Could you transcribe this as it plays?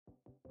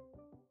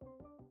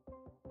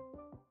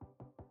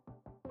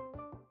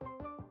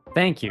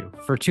Thank you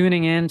for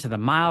tuning in to the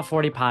Mile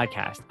 40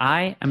 podcast.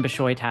 I am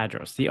Bishoy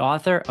Tadros, the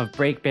author of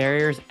Break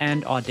Barriers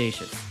and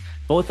Audacious,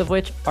 both of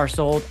which are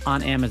sold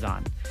on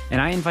Amazon.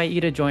 And I invite you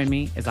to join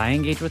me as I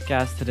engage with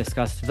guests to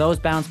discuss those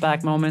bounce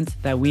back moments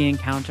that we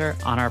encounter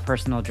on our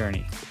personal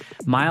journey.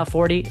 Mile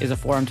 40 is a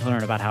forum to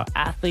learn about how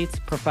athletes,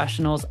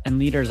 professionals, and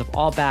leaders of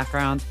all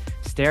backgrounds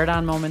stare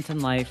down moments in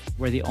life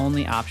where the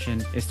only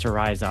option is to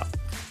rise up.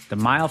 The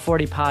Mile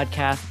 40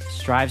 podcast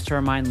strives to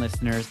remind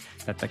listeners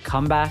that the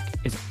comeback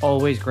is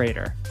always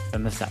greater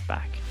than the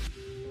setback.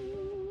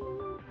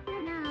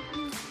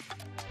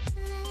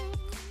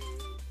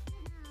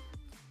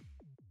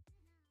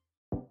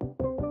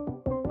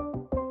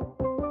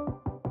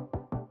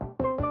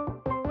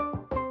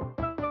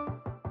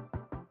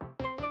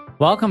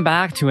 Welcome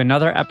back to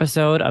another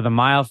episode of the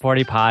Mile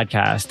 40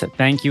 podcast.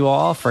 Thank you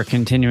all for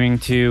continuing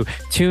to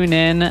tune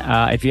in.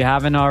 If you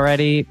haven't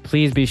already,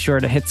 please be sure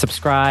to hit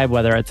subscribe,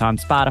 whether it's on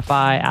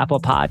Spotify, Apple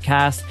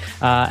Podcasts,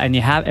 and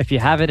if you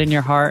have it in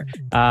your heart,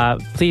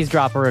 please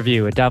drop a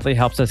review. It definitely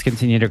helps us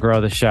continue to grow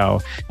the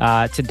show.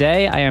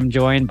 Today, I am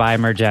joined by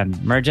Merjen.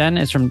 Merjen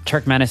is from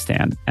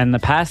Turkmenistan, and the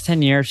past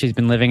 10 years, she's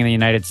been living in the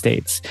United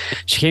States.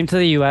 She came to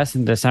the U.S.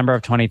 in December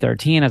of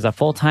 2013 as a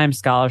full-time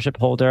scholarship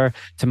holder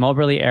to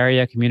Moberly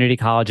Area Community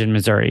College in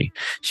Missouri.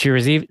 She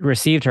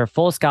received her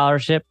full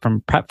scholarship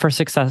from Prep for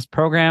Success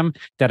program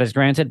that is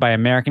granted by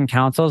American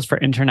Councils for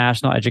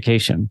International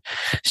Education.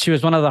 She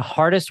was one of the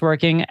hardest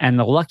working and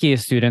the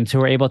luckiest students who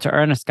were able to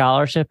earn a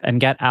scholarship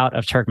and get out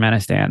of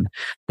Turkmenistan.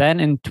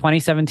 Then in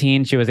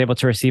 2017, she was able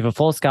to receive a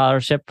full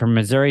scholarship from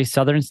Missouri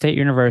Southern State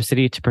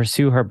University to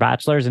pursue her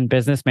bachelor's in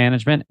business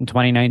management in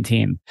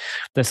 2019.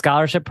 The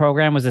scholarship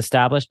program was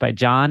established by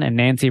John and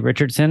Nancy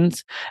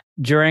Richardsons.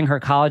 During her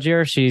college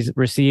year, she's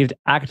received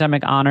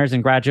academic honors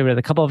and graduated with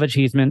a couple of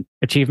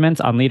achievements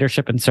on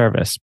leadership and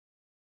service.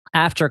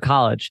 After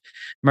college,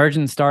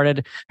 Merjen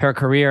started her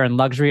career in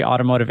luxury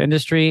automotive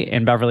industry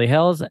in Beverly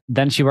Hills.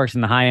 Then she worked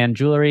in the high-end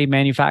jewelry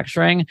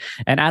manufacturing.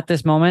 And at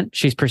this moment,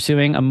 she's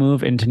pursuing a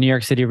move into New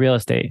York City real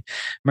estate.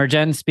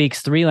 Merjen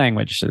speaks 3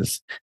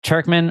 languages,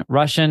 Turkmen,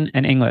 Russian,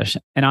 and English.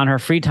 And on her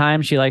free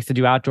time, she likes to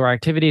do outdoor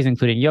activities,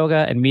 including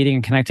yoga and meeting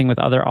and connecting with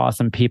other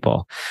awesome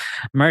people.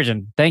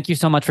 Merjen, thank you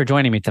so much for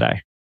joining me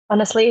today.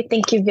 Honestly,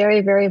 thank you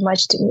very, very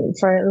much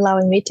for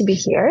allowing me to be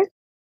here.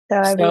 So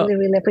I really,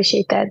 really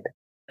appreciate that.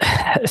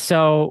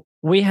 So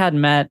we had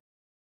met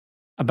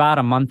about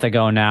a month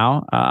ago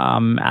now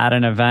at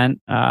an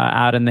event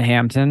out in the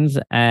Hamptons,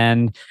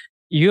 and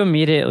you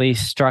immediately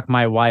struck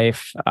my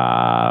wife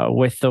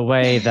with the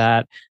way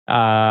that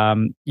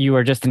you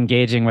were just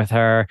engaging with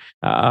her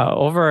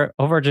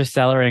over just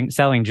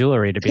selling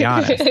jewelry, to be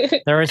honest.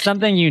 There was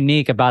something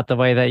unique about the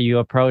way that you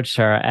approached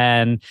her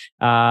and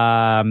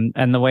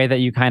the way that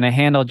you kind of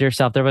handled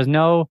yourself. There was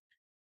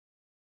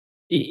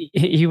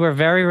you were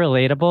very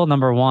relatable,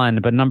 number one,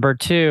 but number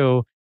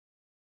two,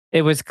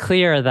 it was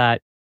clear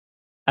that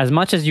as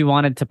much as you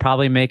wanted to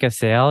probably make a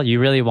sale, you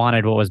really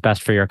wanted what was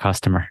best for your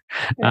customer.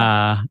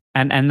 Yeah.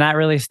 And that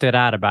really stood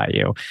out about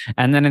you.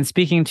 And then in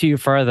speaking to you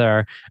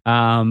further,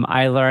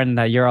 I learned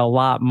that you're a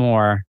lot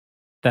more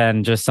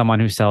than just someone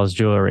who sells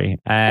jewelry.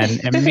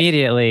 And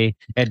immediately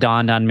it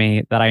dawned on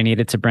me that I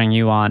needed to bring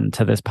you on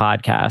to this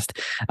podcast.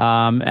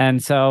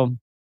 And so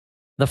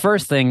the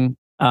first thing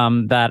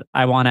that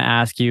I want to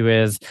ask you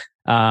is,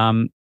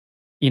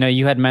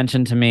 you had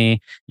mentioned to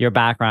me your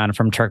background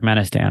from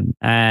Turkmenistan.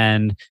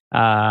 And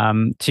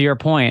to your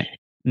point,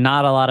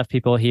 not a lot of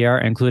people here,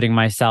 including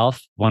myself,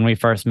 when we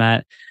first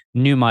met,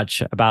 knew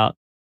much about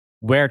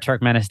where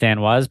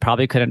Turkmenistan was.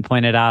 Probably couldn't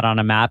point it out on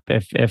a map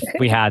if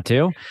we had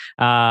to.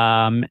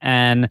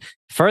 And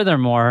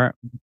furthermore,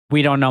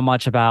 we don't know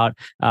much about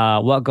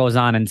what goes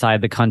on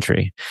inside the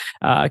country.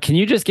 Can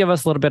you just give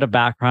us a little bit of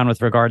background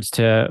with regards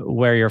to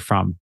where you're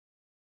from?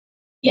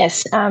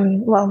 Yes.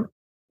 Well,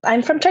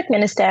 I'm from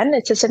Turkmenistan.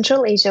 It's a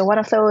Central Asia. One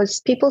of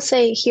those, people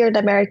say here in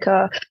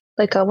America,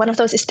 like one of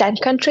those Istan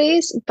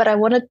countries. But I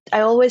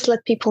always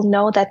let people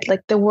know that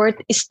like the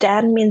word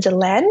Istan means a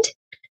land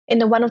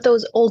in one of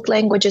those old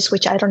languages,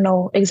 which I don't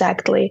know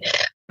exactly.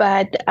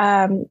 But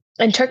and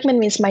Turkmen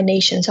means my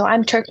nation. So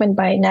I'm Turkmen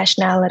by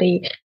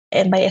nationality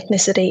and by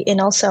ethnicity, and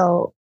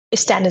also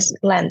Istan is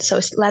land. So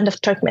it's land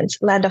of Turkmens,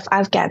 land of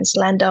Afghans,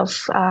 land of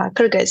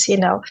Kyrgyz,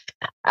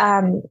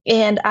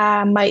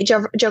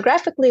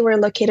 geographically, we're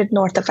located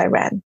north of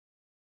Iran.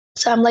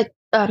 So I'm like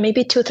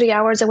maybe 2-3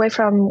 hours away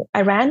from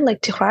Iran,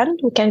 like Tehran.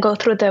 We can go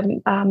through the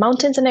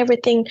mountains and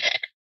everything.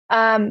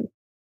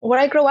 Where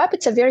I grew up,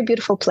 it's a very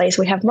beautiful place.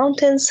 We have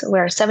mountains.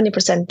 We're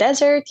 70%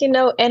 desert,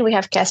 and we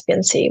have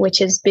Caspian Sea,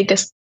 which is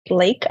biggest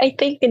lake, I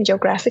think, in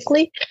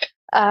geographically.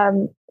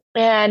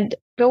 And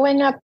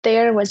growing up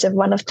there was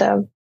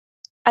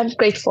I'm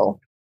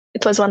grateful.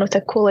 It was one of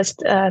the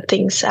coolest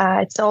things.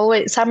 It's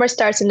always summer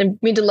starts in the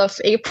middle of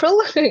April.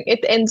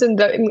 It ends in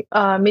the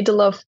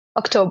middle of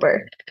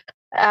October.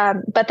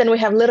 But then we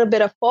have a little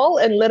bit of fall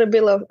and little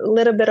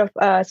bit of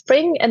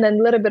spring, and then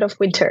a little bit of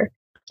winter.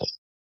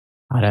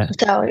 Got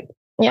it. So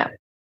yeah.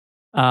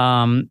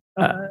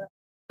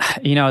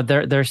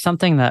 There's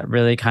something that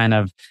really kind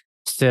of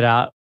stood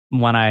out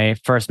when I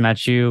first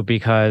met you,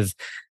 because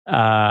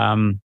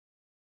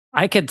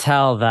I could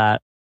tell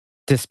that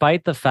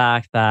despite the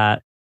fact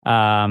that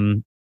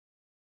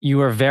you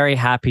were very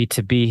happy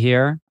to be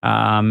here.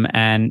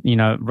 And,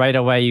 right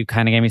away, you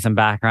kind of gave me some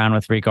background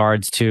with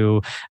regards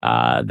to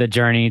the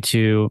journey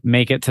to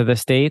make it to the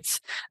States.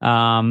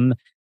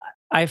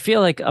 I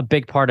feel like a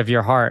big part of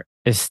your heart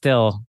is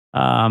still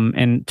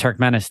in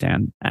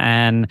Turkmenistan.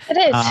 And It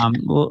is.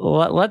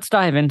 let's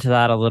dive into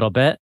that a little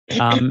bit,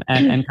 and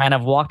kind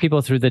of walk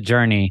people through the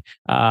journey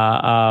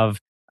of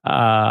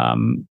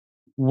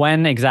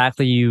when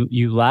exactly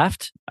you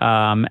left,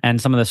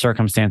 and some of the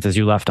circumstances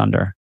you left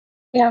under.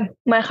 Yeah,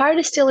 my heart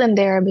is still in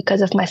there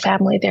because of my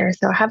family there.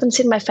 So I haven't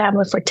seen my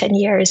family for 10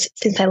 years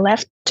since I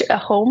left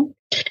home.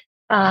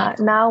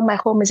 Now my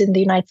home is in the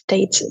United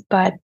States,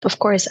 but of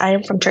course I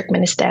am from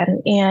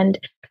Turkmenistan, and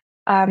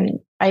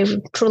I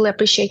truly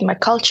appreciate my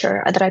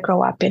culture that I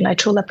grow up in. I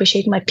truly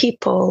appreciate my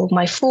people,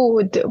 my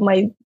food,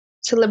 my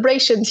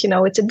celebrations.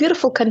 It's a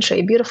beautiful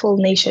country, beautiful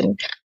nation.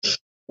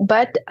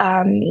 But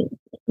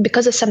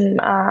because of some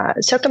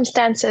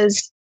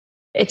circumstances,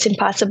 it's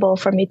impossible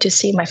for me to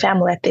see my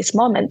family at this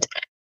moment.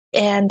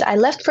 And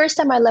first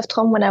time I left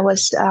home when I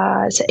was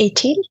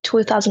 18,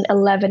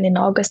 2011 in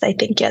August, I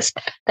think. Yes,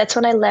 that's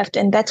when I left.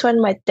 And that's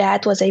when my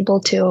dad was able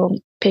to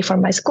pay for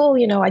my school.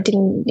 I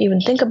didn't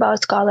even think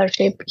about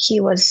scholarship. He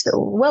was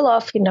well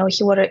off.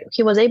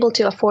 He was able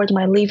to afford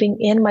my living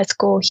in my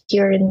school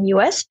here in the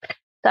US.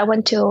 So I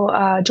went to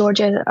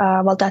Georgia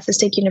Valdosta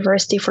State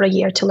University for a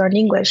year to learn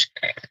English.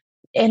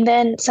 And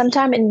then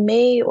sometime in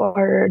May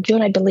or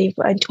June, I believe,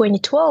 in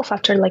 2012,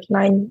 after like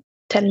 9-10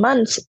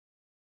 months,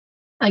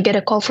 I get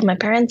a call from my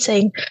parents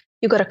saying,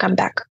 "You got to come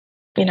back,"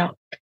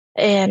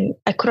 and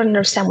I couldn't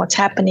understand what's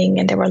happening.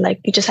 And they were like,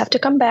 "You just have to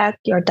come back.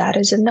 Your dad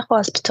is in the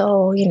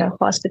hospital,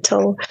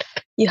 hospital.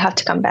 You have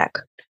to come back."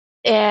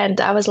 And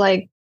I was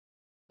like,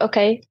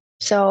 okay.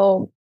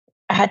 So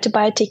I had to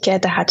buy a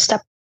ticket. I had to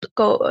stop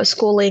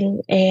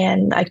schooling,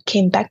 and I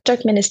came back to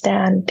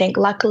Turkmenistan.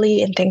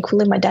 Luckily and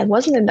thankfully, my dad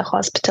wasn't in the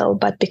hospital,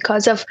 but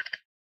because of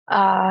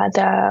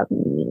the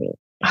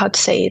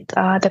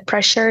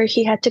pressure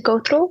he had to go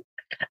through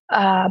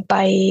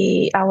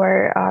by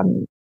our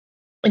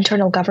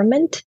internal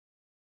government,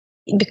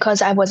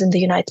 because I was in the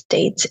United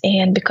States,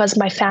 and because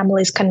my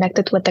family is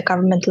connected with the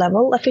government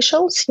level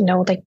officials,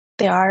 like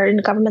they are in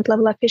government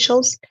level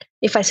officials.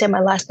 If I say my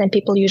last name,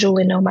 people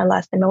usually know my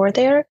last name over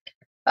there.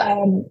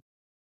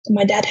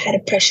 My dad had a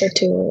pressure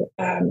to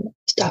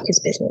stop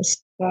his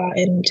business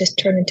and just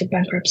turn into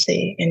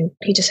bankruptcy, and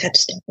he just had to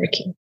stop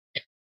working,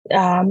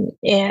 and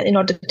in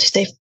order to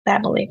save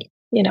family,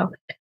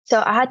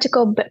 So I had to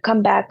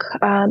come back.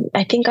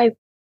 I think I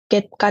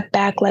got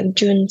back like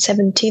June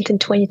 17th in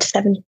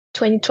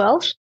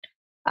 2012.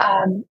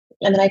 And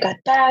then I got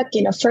back.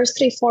 First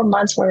 3-4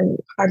 months were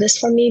hardest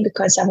for me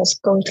because I was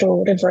going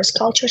through reverse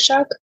culture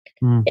shock,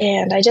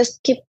 and I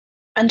just keep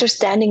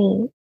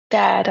understanding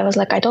that I was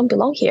like, I don't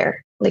belong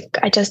here. Like,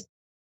 I just,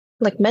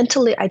 like,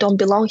 mentally, I don't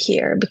belong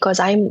here because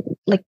I'm,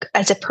 like,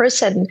 as a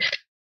person,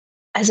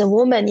 as a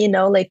woman,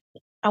 like,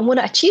 I want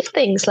to achieve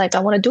things. Like, I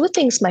want to do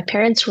things. My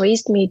parents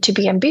raised me to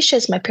be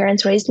ambitious. My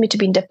parents raised me to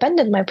be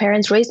independent. My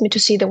parents raised me to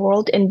see the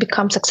world and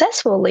become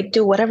successful, like,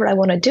 do whatever I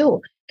want to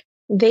do.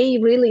 They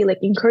really, like,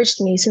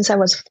 encouraged me since I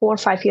was 4 or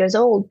 5 years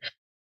old.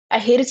 I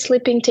hated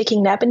sleeping,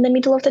 taking nap in the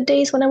middle of the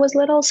days when I was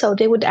little. So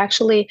they would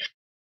actually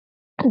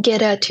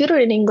get a tutor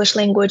in English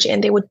language,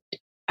 and they would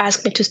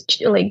ask me to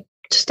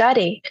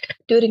study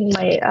during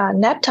my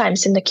nap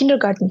times in the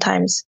kindergarten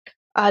times.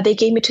 They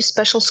gave me to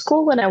special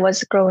school when I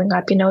was growing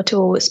up,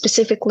 to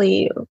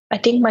specifically, I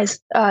think my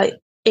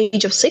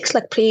age of 6,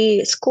 like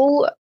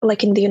preschool,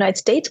 like in the United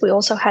States, we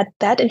also had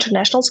that,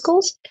 international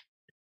schools.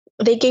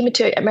 They gave me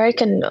to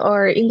American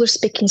or English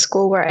speaking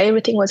school where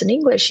everything was in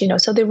English,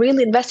 so they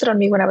really invested on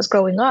me when I was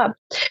growing up.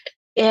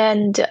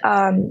 And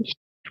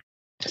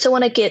so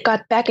when I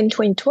got back in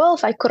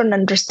 2012, I couldn't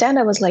understand.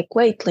 I was like,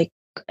 wait, like,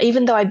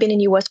 even though I've been in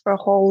US for a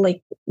whole,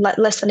 like,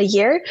 less than a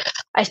year,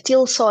 I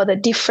still saw the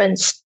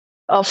difference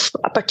of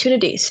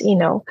opportunities,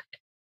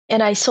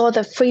 and I saw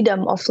the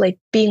freedom of, like,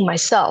 being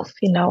myself.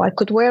 I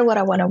could wear what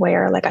I want to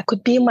wear. Like, I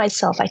could be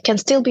myself. I can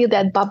still be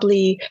that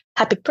bubbly,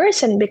 happy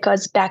person,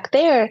 because back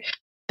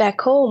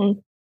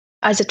home,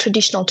 as a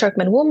traditional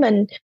Turkmen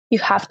woman, you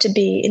have to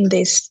be in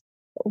these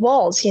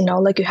walls,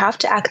 like, you have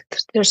to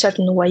act a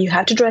certain way. You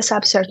have to dress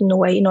up a certain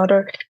way in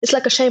order. It's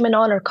like a shame and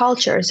honor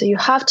culture. So you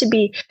have to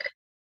be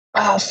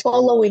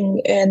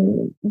following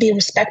and be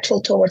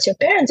respectful towards your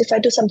parents. If I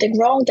do something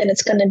wrong, then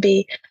it's going to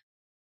be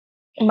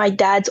my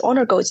dad's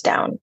honor goes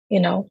down.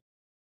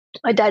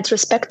 My dad's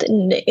respect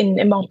in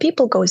among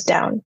people goes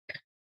down.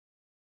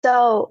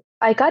 So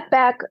I got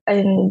back,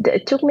 and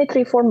it took me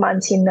 3-4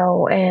 months,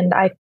 and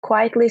I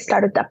quietly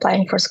started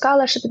applying for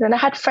scholarships. And I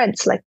had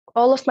friends, like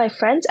all of my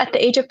friends at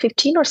the age of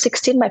 15 or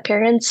 16, my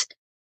parents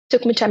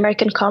took me to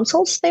American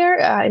consuls there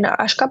in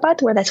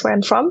Ashgabat, that's where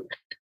I'm from.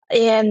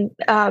 And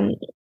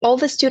all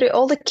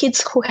the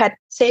kids who had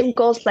same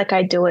goals like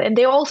I do, and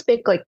they all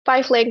speak like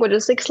 5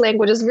 languages, 6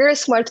 languages, very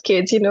smart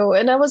kids,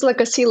 and I was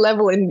like a sea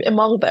level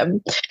among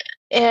them.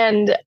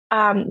 And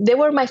they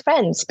were my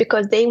friends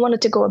because they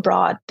wanted to go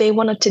abroad. They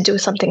wanted to do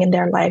something in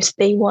their lives.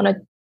 They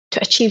wanted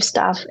to achieve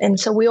stuff. And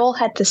so we all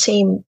had the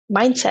same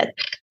mindset.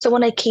 So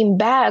when I came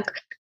back,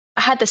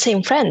 I had the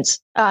same friends.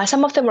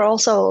 Some of them were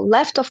also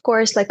left, of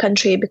course, like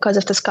country because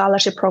of the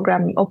scholarship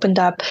program opened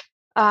up.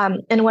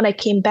 And when I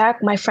came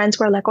back, my friends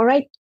were like, all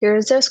right,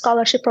 here's a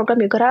scholarship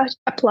program. You got to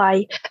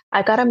apply.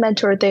 I got a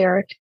mentor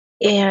there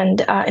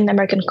and in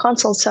American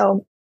Consul.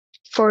 So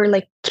for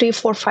like 3,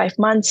 4, 5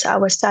 months, I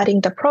was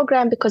studying the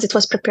program because it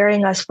was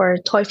preparing us for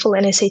TOEFL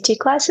and SAT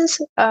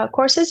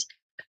courses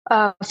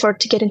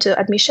to get into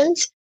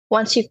admissions.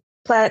 Once you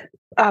pass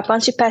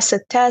the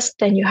test,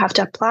 then you have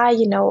to apply.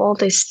 All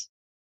this.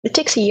 It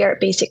takes a year,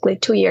 basically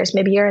 2 years,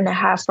 maybe a year and a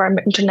half for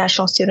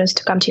international students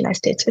to come to the United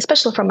States,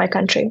 especially from my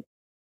country.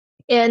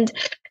 And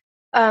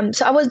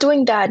so I was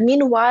doing that.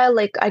 Meanwhile,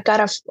 like I got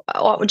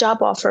a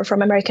job offer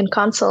from American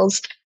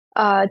Consuls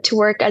to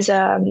work as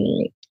I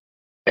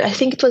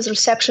think it was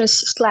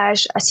receptionist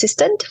 /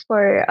 assistant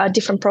for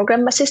different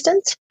program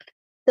assistants.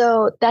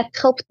 So that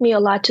helped me a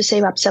lot to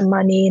save up some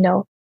money,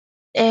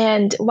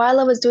 And while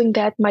I was doing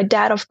that, my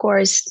dad, of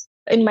course,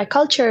 in my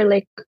culture,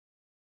 like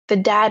the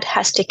dad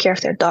has to take care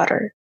of their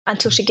daughter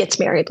until she gets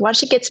married. Once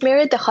she gets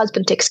married, the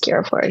husband takes care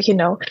of her,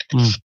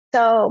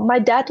 So my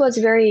dad was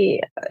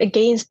very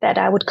against that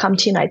I would come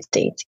to the United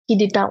States.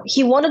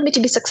 He wanted me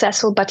to be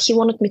successful, but he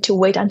wanted me to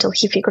wait until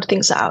he figured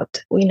things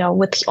out,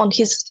 on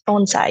his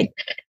own side.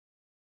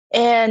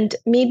 And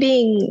me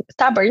being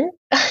stubborn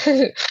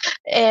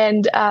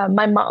and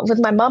my mom, with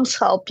my mom's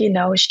help,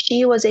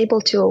 she was able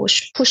to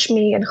push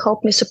me and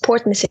help me,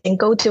 support me, saying,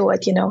 go do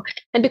it,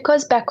 And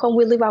because back home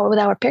we live with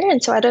our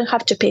parents, so I don't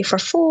have to pay for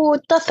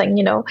food, nothing,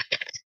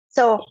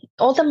 So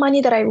all the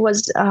money that I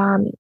was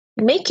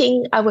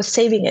making, I was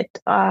saving it.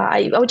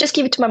 I would just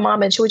give it to my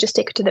mom and she would just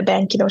take it to the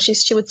bank,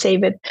 she would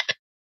save it.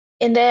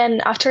 And then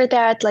after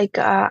that, like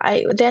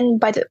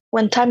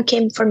when time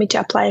came for me to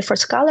apply for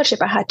scholarship,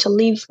 I had to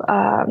leave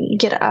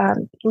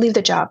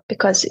the job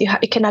because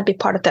it cannot be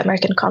part of the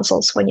American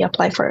Consuls when you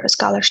apply for a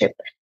scholarship.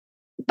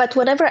 But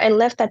whenever I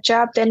left that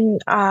job, then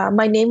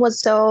my name was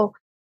so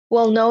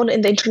well known in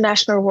the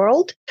international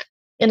world,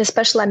 and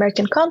especially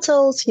American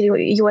Consuls,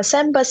 U.S.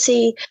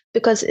 Embassy,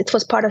 because it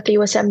was part of the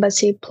U.S.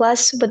 Embassy,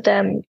 plus with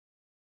the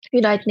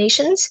United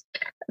Nations.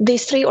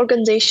 These 3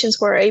 organizations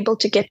were able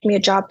to get me a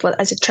job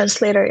as a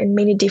translator in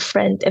many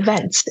different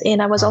events.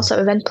 And I was also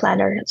an event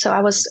planner. So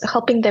I was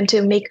helping them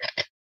to make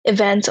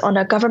events on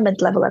a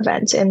government level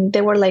events. And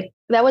they were like,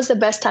 that was the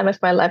best time of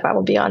my life, I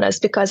will be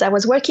honest, because I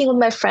was working with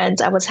my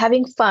friends. I was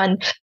having fun.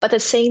 But at the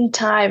same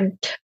time,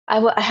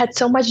 I had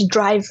so much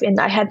drive and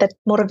I had that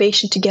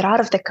motivation to get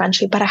out of the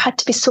country, but I had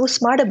to be so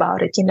smart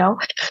about it,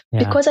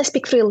 because I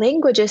speak 3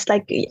 languages.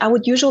 Like I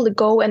would usually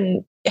go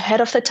and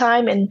ahead of the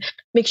time and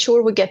make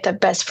sure we get the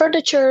best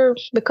furniture,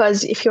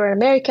 because if you're an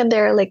American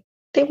there, like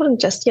they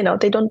wouldn't just,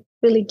 they don't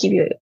really give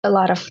you a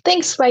lot of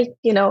things, right?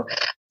 So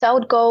I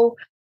would go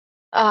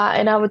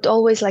and I would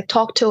always like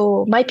talk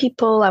to my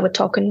people. I would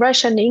talk in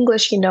Russian,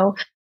 English,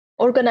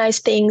 organize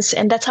things.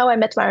 And that's how I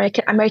met my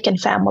American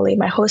family,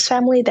 my host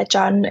family, that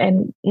John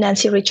and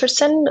Nancy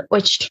Richardson,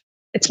 which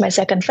it's my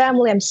second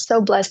family. I'm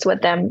so blessed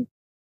with them.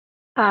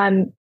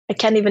 I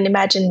can't even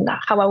imagine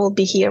how I will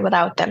be here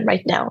without them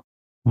right now.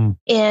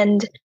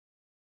 And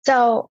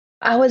so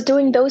I was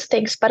doing those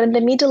things, but in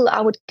the middle,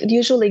 I would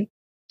usually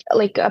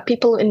like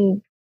people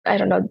in, I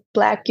don't know,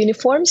 black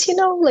uniforms,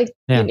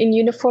 in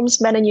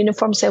uniforms, men in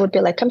uniforms, I would be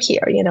like, come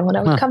here, and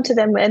I would come to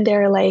them and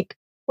they're like,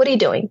 what are you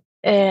doing?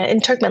 In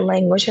Turkmen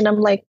language. And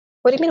I'm like,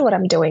 what do you mean what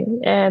I'm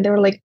doing? And they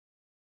were like,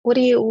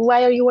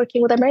 why are you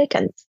working with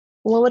Americans?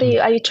 Well,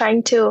 are you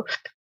trying to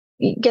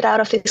get out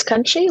of this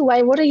country?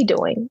 What are you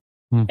doing?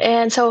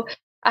 And so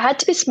I had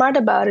to be smart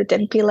about it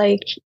and be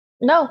like,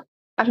 no,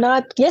 I'm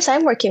not. Yes,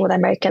 I'm working with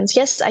Americans.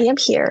 Yes, I am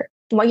here.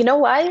 Well, you know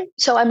why?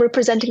 So I'm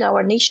representing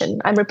our nation.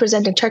 I'm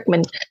representing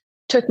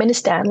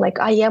Turkmenistan. Like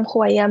I am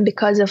who I am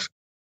because of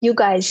you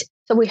guys.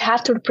 So we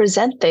have to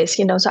represent this,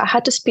 So I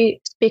had to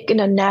speak in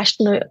a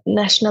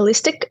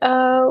nationalistic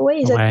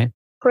way. Is that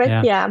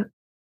correct? Yeah.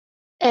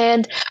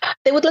 And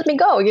they would let me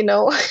go,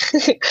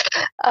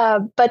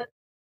 But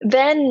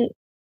then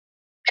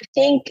I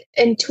think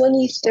in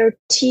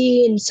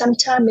 2013,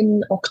 sometime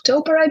in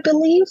October, I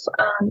believe,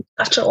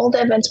 after all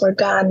the events were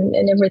gone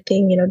and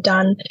everything,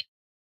 done,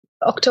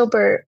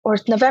 October or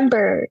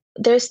November,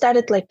 they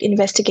started like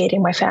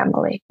investigating my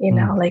family,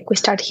 like we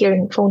start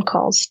hearing phone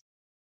calls.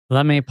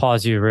 Let me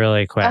pause you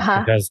really quick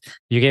because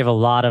you gave a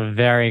lot of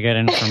very good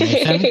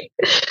information.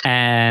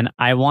 And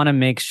I want to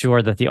make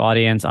sure that the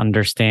audience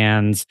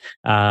understands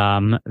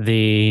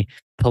the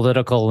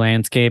political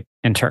landscape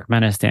in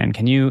Turkmenistan.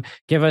 Can you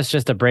give us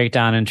just a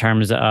breakdown in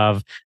terms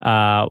of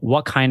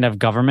what kind of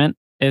government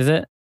is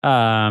it?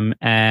 You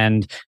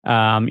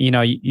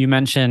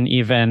mentioned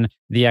even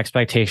the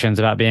expectations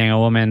about being a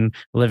woman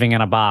living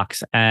in a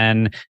box.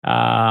 And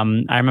I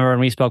remember when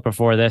we spoke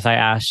before this, I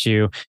asked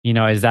you,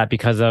 is that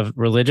because of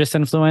religious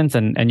influence?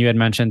 And you had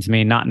mentioned to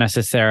me, not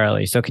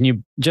necessarily. So can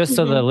you, just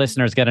so the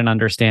listeners get an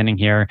understanding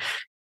here,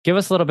 give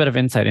us a little bit of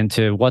insight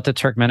into what the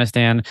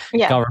Turkmenistan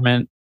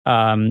government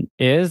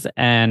is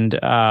and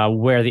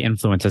where the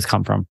influences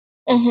come from?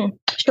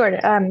 Sure.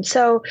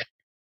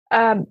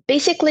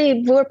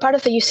 Basically, we were part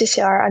of the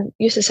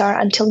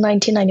USSR until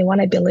 1991,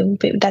 I believe.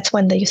 That's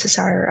when the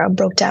USSR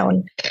broke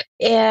down.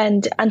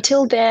 And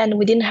until then,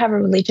 we didn't have a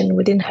religion.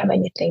 We didn't have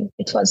anything.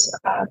 It was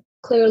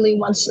clearly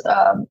once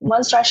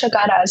Russia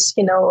got us,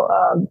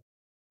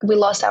 we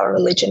lost our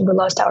religion. We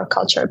lost our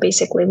culture.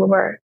 Basically,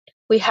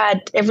 we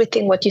had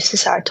everything what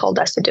USSR told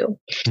us to do.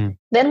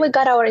 Then we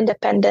got our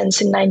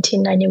independence in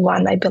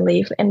 1991, I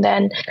believe. And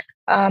then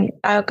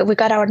we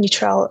got our we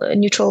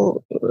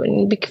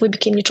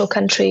became neutral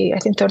country, I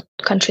think third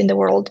country in the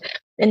world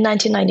in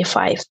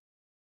 1995.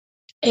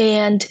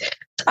 And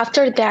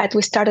after that,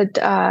 we started,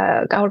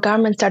 our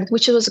government started,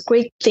 which was a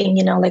great thing,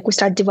 we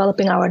started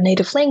developing our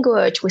native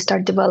language, we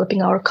started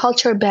developing our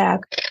culture back,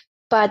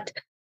 but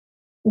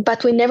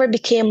we never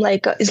became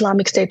like an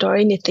Islamic State or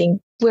anything,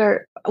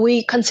 where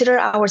we consider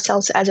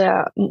ourselves as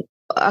a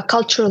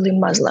culturally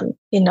Muslim,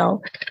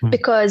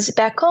 because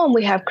back home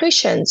we have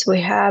Christians,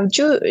 we have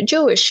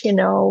Jewish,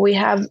 we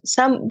have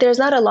there's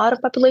not a lot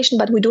of population,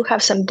 but we do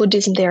have some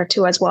Buddhism there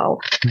too as well.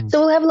 So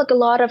we'll have like a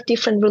lot of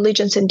different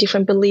religions and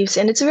different beliefs,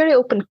 and it's very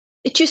open.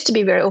 It used to be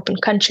a very open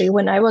country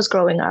when I was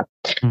growing up.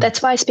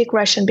 That's why I speak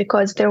Russian,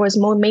 because there was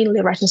mainly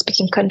Russian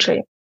speaking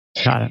country.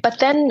 Got it. But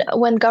then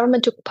when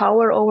government took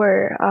power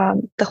over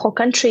the whole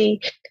country,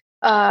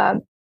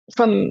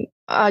 from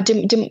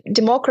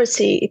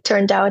democracy, it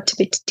turned out to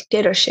be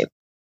dictatorship.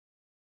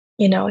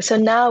 So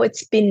now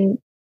it's been,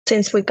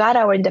 since we got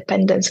our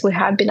independence, we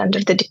have been under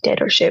the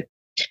dictatorship.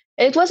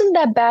 It wasn't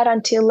that bad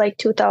until like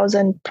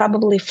 2000,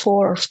 probably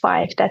 4 or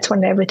 5. That's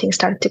when everything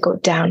started to go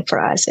down for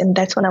us. And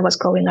that's when I was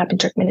growing up in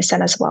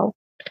Turkmenistan as well.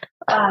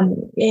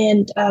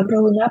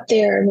 Growing up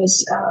there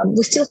was,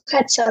 we still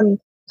had some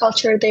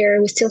culture there.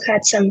 We still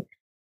had some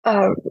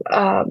outer,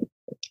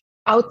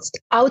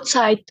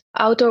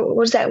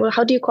 what is that? Well,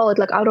 how do you call it?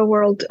 Like outer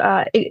world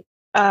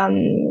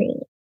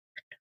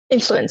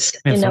influence.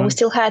 We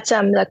still had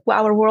some, like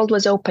our world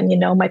was open.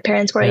 My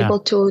parents were able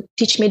to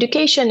teach me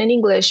education in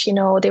English.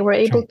 They were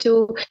able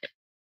to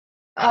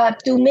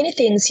do many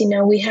things.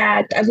 We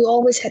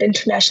always had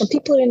international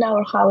people in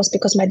our house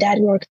because my dad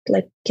worked,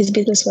 like his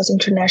business was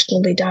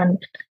internationally done.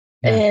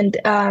 And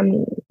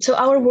so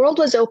our world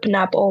was open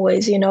up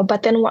always,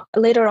 but then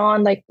later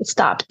on, like it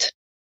stopped.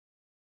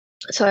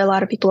 So a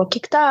lot of people were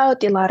kicked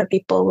out. A lot of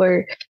people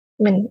were,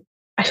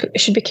 I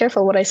should be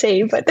careful what I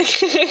say, but my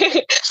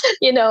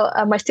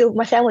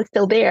family's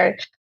still there.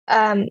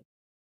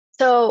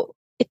 So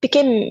it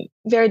became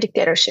very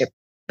dictatorship,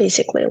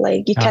 basically.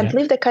 Like you can't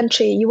leave the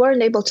country. You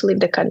weren't able to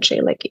leave the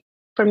country. Like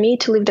for me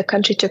to leave the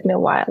country took me a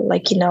while.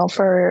 Like,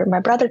 for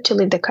my brother to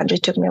leave the country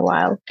took me a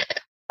while.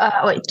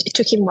 It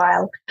took him a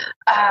while.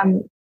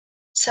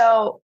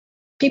 So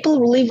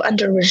people live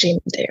under regime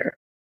there.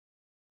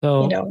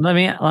 So let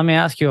me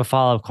ask you a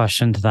follow-up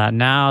question to that.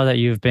 Now that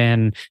you've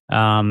been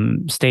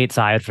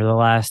stateside for the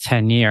last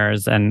 10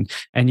 years and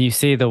you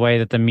see the way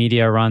that the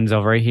media runs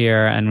over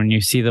here, and when you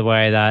see the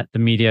way that the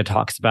media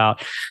talks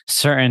about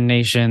certain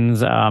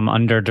nations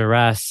under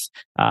duress,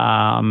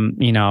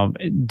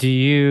 do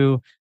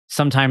you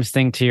sometimes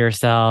think to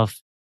yourself,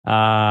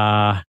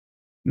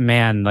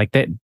 man, like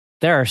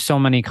there are so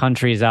many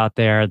countries out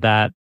there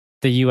that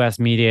the U.S.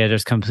 media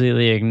just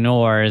completely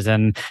ignores,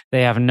 and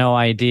they have no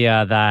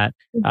idea that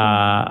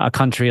a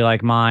country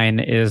like mine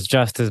is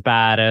just as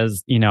bad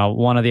as,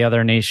 one of the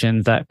other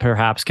nations that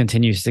perhaps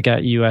continues to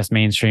get U.S.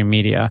 mainstream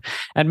media.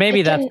 And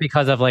maybe that's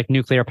because of like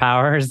nuclear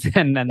powers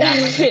and that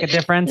might make a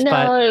difference.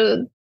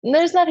 No,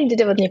 there's nothing to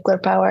do with nuclear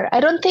power. I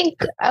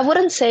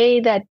wouldn't say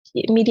that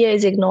media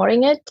is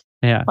ignoring it.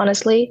 Yeah.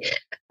 Honestly,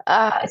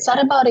 it's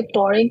not about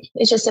ignoring.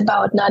 It's just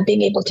about not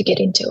being able to get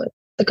into it.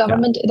 The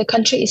government, the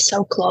country is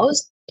so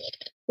closed.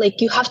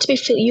 Like you have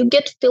to you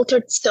get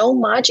filtered so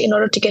much in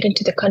order to get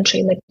into the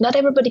country. Like not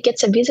everybody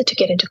gets a visa to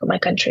get into my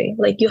country.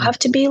 Like you have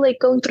to be like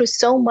going through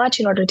so much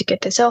in order to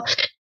get there. So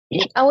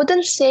I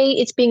wouldn't say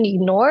it's being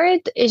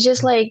ignored. It's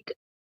just like,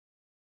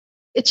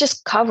 it's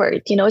just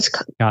covered, it's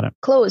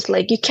closed.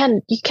 Like you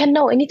can't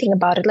know anything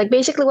about it. Like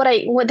basically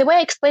the way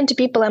I explain to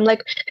people, I'm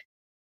like,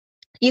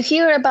 you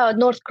hear about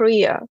North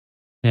Korea,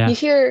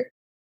 but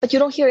you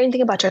don't hear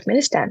anything about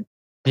Turkmenistan.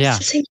 It's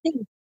the same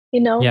thing,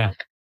 Yeah.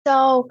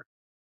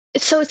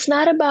 So it's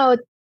not about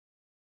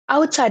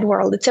outside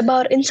world, it's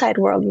about inside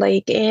world.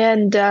 Like,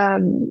 and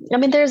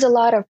there's a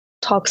lot of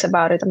talks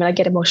about it. I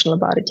get emotional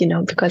about it,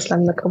 because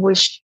I'm like, I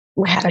wish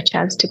we had a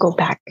chance to go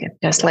back and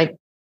just like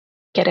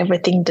get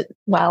everything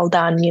well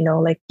done,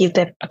 like give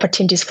the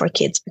opportunities for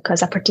kids,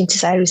 because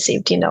opportunities I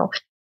received,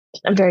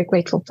 I'm very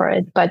grateful for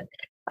it. But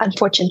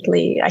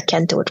unfortunately, I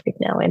can't do it right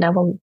now, and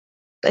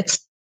it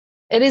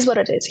is what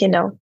it is,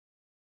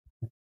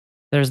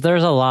 There's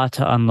a lot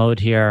to unload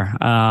here.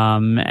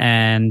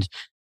 And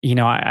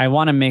I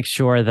want to make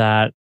sure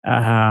that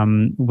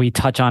we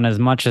touch on as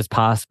much as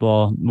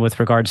possible with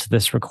regards to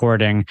this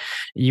recording.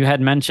 You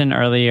had mentioned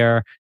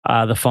earlier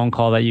the phone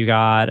call that you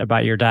got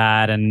about your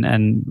dad,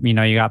 and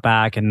you got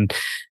back, and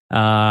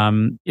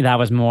that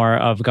was more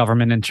of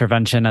government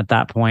intervention at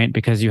that point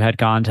because you had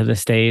gone to the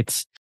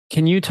States.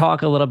 Can you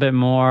talk a little bit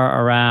more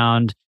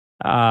around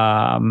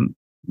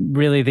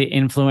really the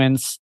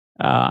influence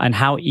and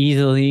how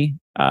easily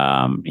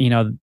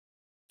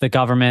the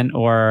government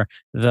or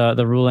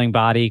the ruling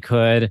body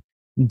could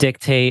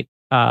dictate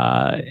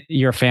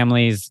your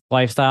family's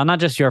lifestyle, not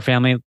just your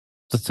family.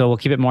 So we'll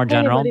keep it more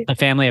general, Anybody. the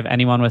family of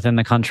anyone within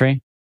the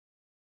country.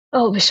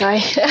 Oh, Vishai,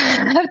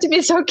 I have to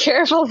be so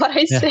careful what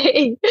I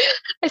say.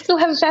 I still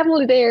have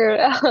family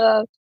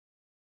there.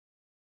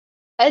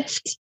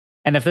 It's.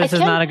 And if this is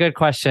not a good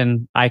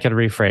question, I could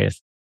rephrase.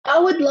 I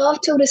would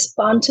love to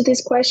respond to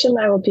this question.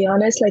 I will be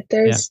honest. Like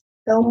there's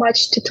so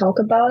much to talk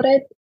about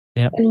it,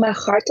 and my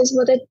heart is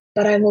with it.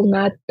 But I will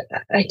not.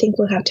 I think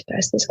we'll have to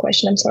pass this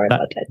question. I'm sorry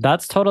about that.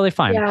 That's totally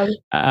fine.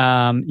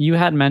 Yeah. You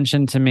had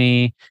mentioned to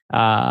me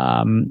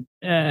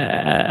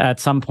at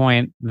some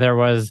point there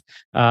was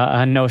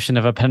a notion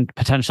of a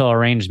potential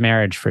arranged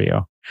marriage for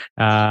you.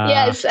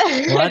 Yes.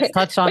 Let's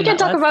touch on. We can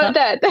talk about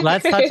that.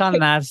 Let's touch on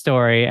that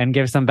story and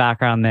give some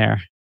background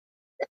there.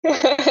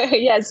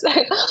 Yes.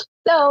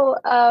 So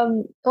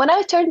when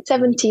I turned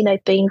 17, I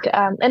think,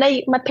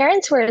 and my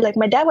parents were like,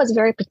 my dad was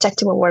very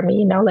protective over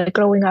me, like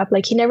growing up,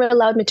 like he never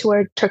allowed me to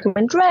wear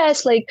Turkmen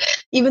dress. Like,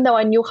 even though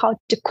I knew how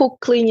to cook,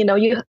 clean,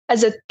 you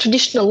as a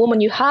traditional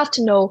woman, you have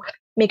to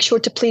make sure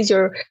to please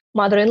your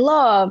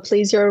mother-in-law,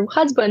 please your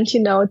husband,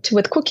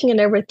 with cooking and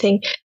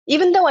everything.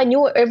 Even though I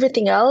knew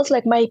everything else,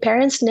 like my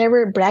parents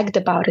never bragged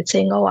about it,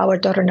 saying, "Oh, our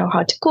daughter knows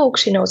how to cook.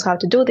 She knows how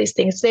to do these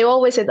things." They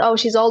always said, "Oh,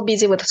 she's all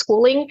busy with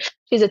schooling.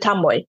 She's a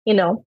tomboy,"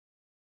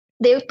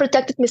 They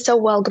protected me so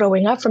well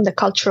growing up from the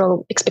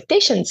cultural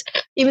expectations,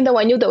 even though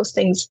I knew those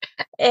things.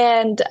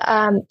 And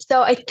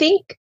so I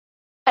think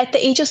at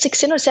the age of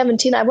 16 or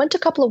 17, I went to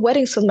a couple of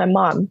weddings with my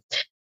mom.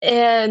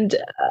 And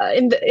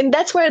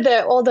that's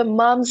where all the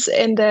moms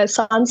and the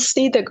sons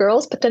see the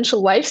girls,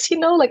 potential wives,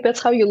 like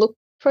that's how you look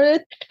for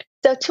it.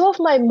 So two of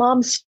my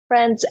mom's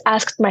friends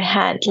asked my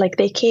hand. Like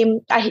they came,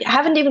 I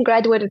haven't even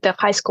graduated the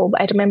high school,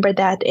 but I remember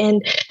that.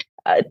 And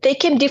they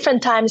came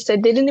different times. So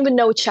they didn't even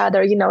know each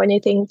other,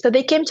 anything. So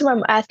they came to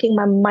me asking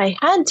my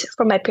hand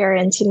from my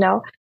parents,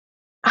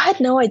 I had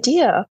no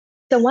idea.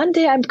 So one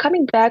day I'm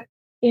coming back,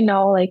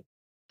 like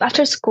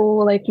after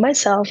school, like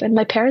myself, and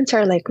my parents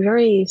are like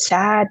very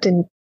sad.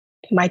 And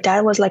my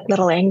dad was like a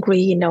little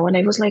angry, and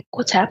I was like,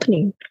 what's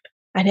happening?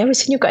 I never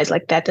seen you guys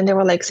like that. And they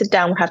were like, sit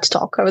down, we have to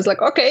talk. I was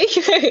like, okay.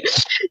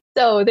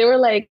 So they were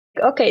like,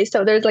 okay,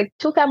 so there's like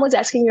two families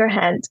asking your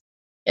hand.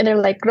 And they're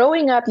like,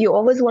 growing up, you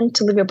always wanted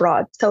to live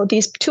abroad. So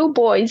these two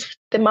boys,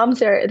 their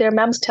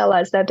moms tell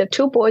us that the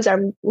two boys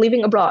are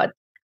living abroad.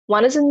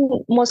 One is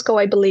in Moscow,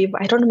 I believe.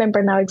 I don't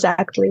remember now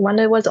exactly. One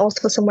was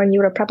also somewhere in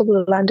Europe,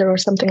 probably London or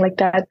something like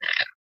that.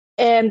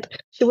 And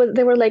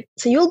they were like,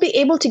 so you'll be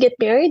able to get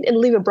married and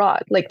live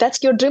abroad. Like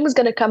that's your dream is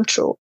going to come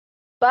true.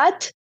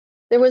 But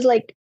they were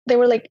like,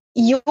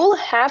 you'll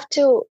have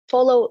to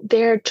follow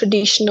their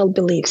traditional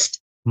beliefs,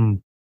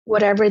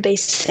 whatever they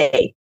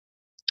say.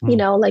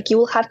 Like you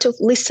will have to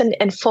listen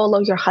and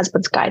follow your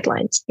husband's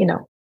guidelines,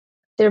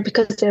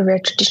 because they're very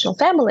traditional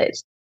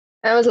families.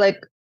 I was like,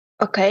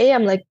 okay.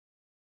 I'm like,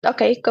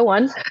 okay, go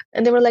on.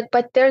 And they were like,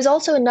 but there's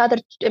also another,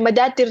 and my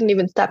dad didn't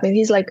even stop me.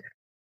 He's like,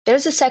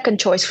 there's a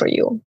second choice for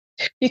you.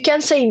 You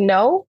can say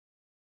no,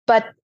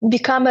 but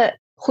become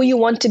who you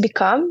want to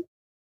become.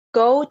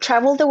 Go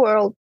travel the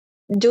world,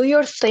 do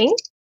your thing,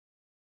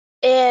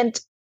 and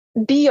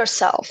be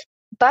yourself.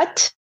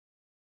 But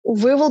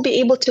we will be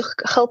able to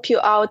help you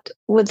out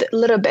with a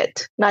little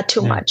bit, not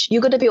too much.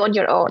 You're going to be on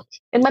your own.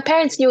 And my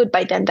parents knew it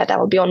by then that I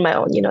will be on my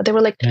own. They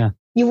were like,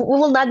 we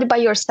will not be by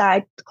your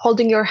side,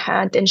 holding your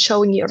hand and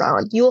showing you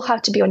around. You will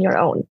have to be on your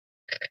own.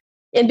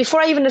 And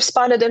before I even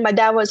responded, and my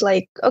dad was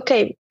like,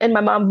 okay. And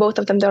my mom, both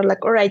of them, they're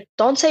like, all right,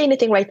 don't say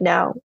anything right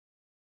now.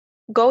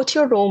 Go to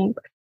your room,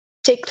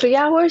 take 3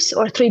 hours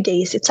or 3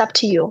 days. It's up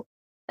to you.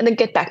 And then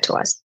get back to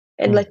us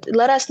and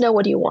let us know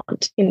what you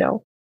want,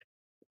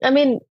 I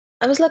mean,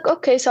 I was like,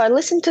 okay, so I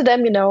listened to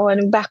them,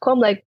 and back home,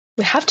 like,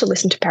 we have to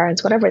listen to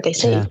parents, whatever they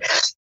say. Yeah.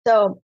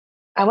 So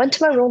I went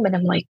to my room and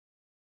I'm like,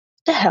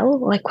 what the hell?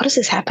 Like, what is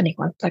this happening?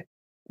 I'm like,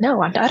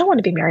 no, I don't want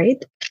to be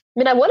married. I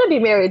mean, I want to be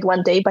married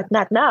one day, but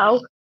not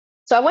now.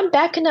 So I went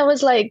back and I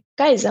was like,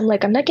 guys, I'm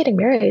not getting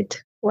married.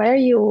 Why are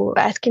you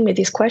asking me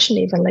this question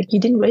even? Like, you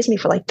didn't raise me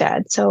for like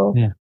that. So,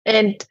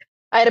 and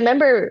I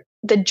remember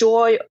the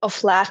joy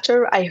of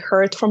laughter I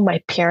heard from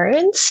my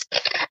parents.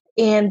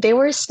 And they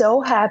were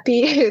so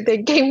happy. They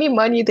gave me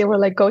money. They were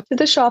like, go to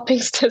the shopping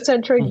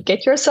center,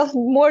 get yourself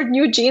more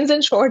new jeans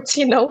and shorts,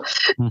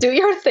 do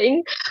your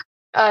thing.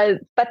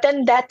 But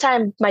then that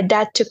time, my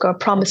dad took a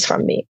promise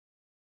from me.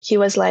 He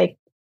was like,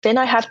 then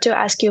I have to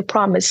ask you a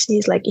promise.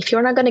 He's like, if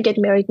you're not going to get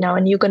married now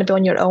and you're going to be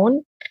on your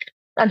own,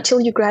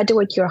 until you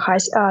graduate your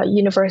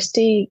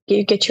university,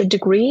 you get your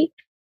degree,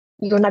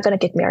 you're not going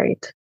to get married.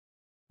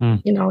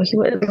 You know, he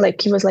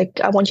was like,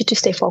 I want you to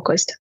stay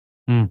focused.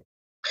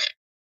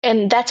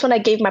 And that's when I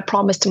gave my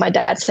promise to my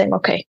dad, saying,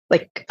 okay,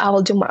 like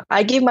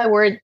I gave my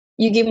word,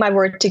 you give my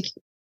word to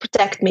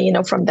protect me, you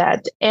know, from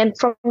that. And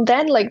from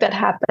then, like, that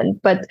happened.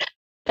 But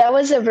that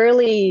was a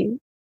really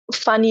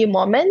funny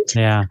moment.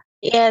 Yeah.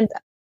 And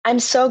I'm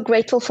so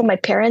grateful for my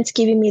parents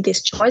giving me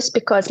this choice,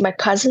 because my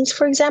cousins,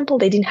 for example,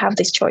 they didn't have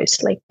this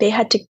choice. Like, they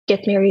had to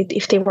get married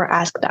if they were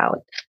asked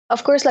out.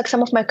 Of course, like,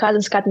 some of my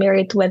cousins got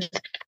married with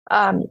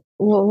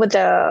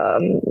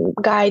the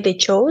guy they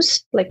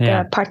chose, like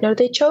the partner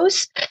they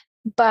chose.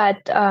 But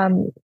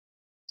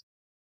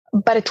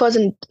it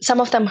wasn't,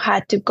 some of them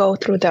had to go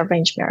through the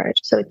arranged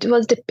marriage. So it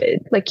was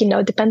like, you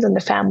know, depends on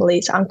the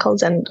families,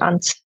 uncles and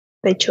aunts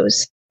they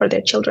chose for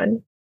their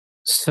children.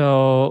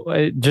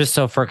 So just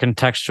so for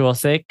contextual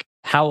sake,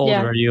 how old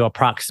were you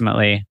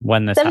approximately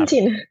when this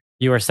 17 happened?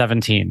 You were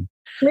 17.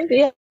 Maybe,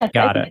 yeah.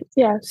 Got it.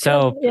 Yeah.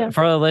 So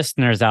for the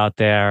listeners out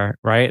there,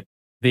 right,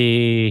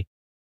 the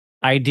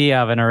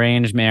idea of an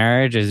arranged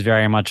marriage is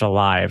very much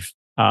alive.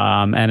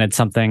 And it's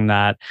something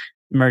that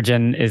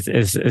Merjen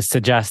is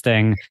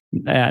suggesting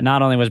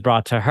not only was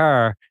brought to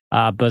her,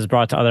 but was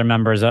brought to other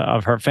members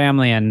of her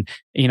family. And,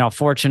 you know,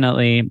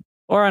 fortunately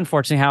or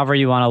unfortunately, however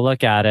you want to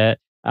look at it,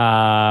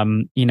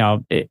 you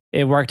know,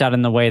 it worked out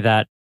in the way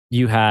that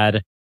you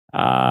had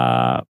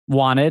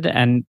wanted.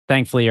 And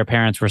thankfully, your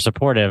parents were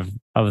supportive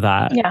of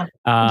that. Yeah,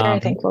 very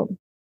thankful.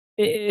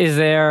 Is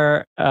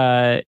there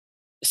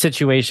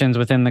situations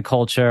within the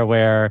culture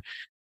where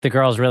the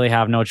girls really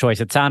have no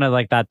choice? It sounded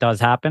like that does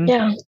happen.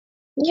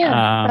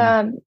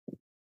 Yeah.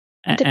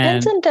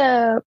 Depends on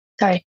the.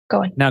 Sorry,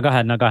 go on. No, go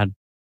ahead.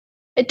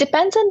 It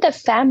depends on the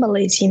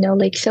families, you know.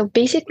 Like, so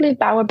basically,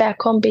 our back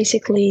home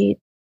basically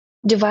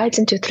divides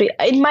into three.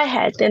 In my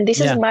head, and this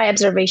is my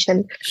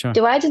observation,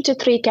 divides into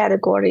three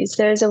categories.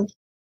 There's a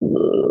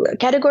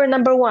category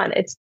number one.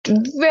 It's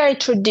very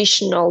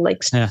traditional,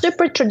 like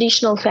super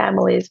traditional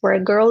families where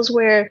girls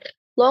wear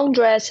long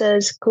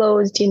dresses,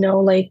 clothed, you know,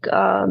 like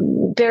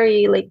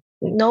very like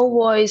no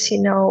voice,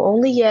 you know,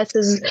 only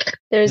yeses.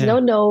 There's no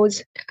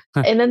no's.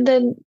 And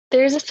then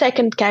there's a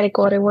second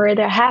category where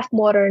they're half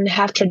modern,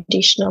 half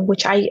traditional,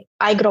 which I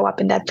grew up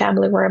in that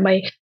family where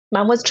my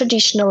mom was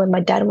traditional and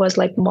my dad was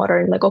like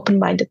modern, like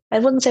open-minded. I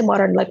wouldn't say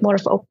modern, like more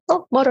of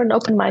modern,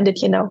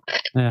 open-minded, you know.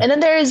 And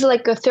then there is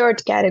like a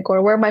third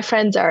category where my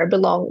friends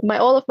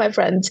all of my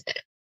friends,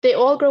 they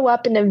all grew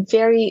up in a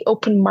very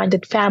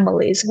open-minded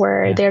families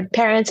where their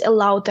parents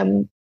allowed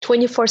them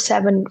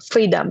 24/7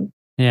 freedom.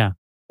 Yeah.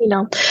 You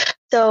know,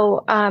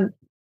 so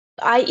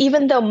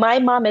even though my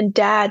mom and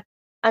dad,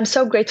 I'm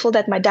so grateful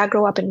that my dad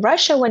grew up in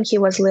Russia when he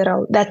was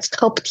little. That's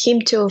helped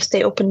him to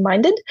stay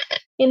open-minded,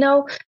 you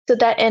know, so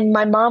that, and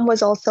my mom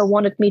was also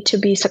wanted me to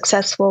be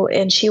successful,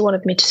 and she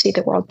wanted me to see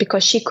the world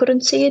because she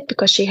couldn't see it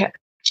because she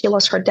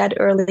lost her dad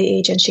early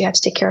age and she had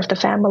to take care of the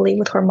family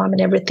with her mom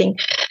and everything.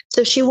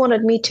 So she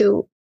wanted me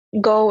to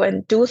go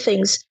and do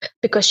things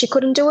because she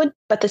couldn't do it.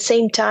 But at the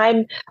same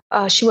time,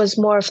 she was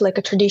more of like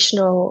a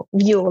traditional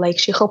view. Like,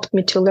 she helped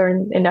me to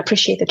learn and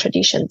appreciate the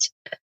traditions.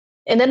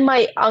 And then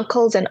my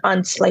uncles and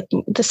aunts, like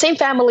the same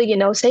family, you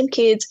know, same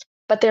kids,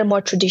 but they're more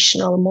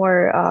traditional,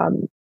 more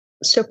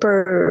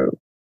super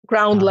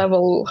ground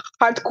level,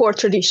 hardcore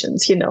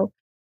traditions, you know.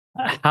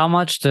 How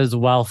much does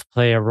wealth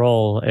play a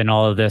role in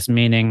all of this?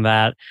 Meaning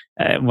that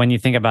when you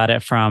think about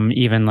it from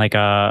even like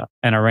an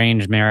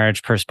arranged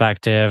marriage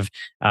perspective,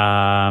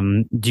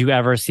 do you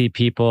ever see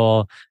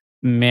people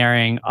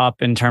marrying up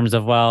in terms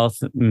of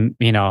wealth,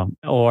 you know,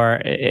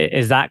 or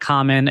is that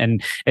common?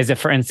 And is it,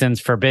 for instance,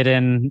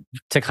 forbidden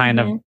to kind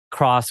of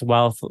cross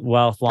wealth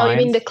lines? Oh, you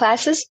mean the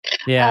classes?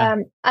 Yeah.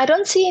 I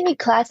don't see any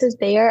classes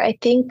there. I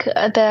think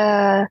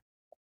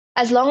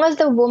as long as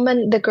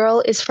the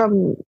girl is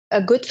from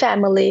a good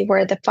family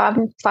where the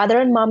father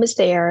and mom is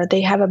there, they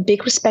have a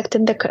big respect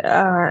in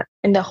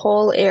the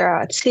whole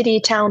area, city,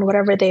 town,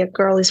 whatever the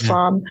girl is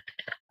from.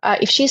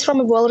 If she's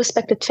from a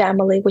well-respected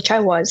family, which I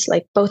was,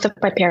 like both of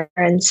my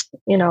parents,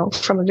 you know,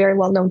 from very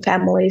well-known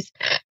families,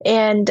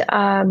 and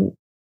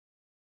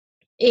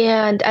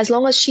as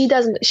long as she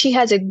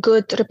has a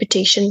good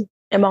reputation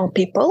among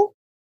people.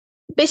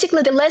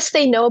 Basically, the less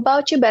they know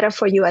about you, better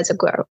for you as a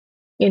girl,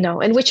 you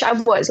know. And which I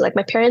was, like,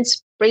 my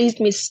parents raised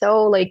me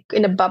so like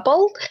in a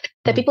bubble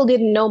that people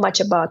didn't know much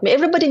about me.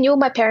 Everybody knew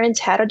my parents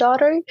had a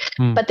daughter,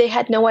 but they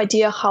had no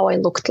idea how I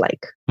looked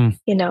like,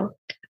 you know.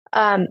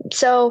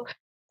 So.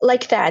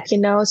 Like that, you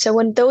know. So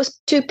when those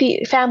two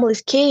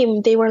families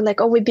came, they were like,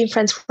 oh, we've been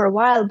friends for a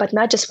while, but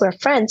not just we're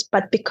friends,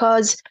 but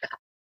because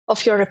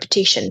of your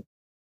reputation.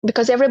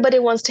 Because everybody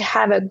wants to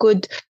have a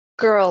good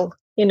girl,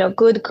 you know,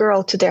 good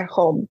girl to their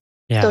home.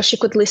 So she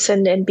could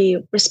listen and be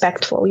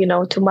respectful, you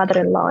know, to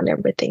mother-in-law and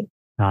everything.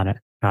 Got it.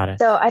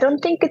 So I don't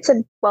think it's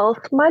a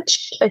wealth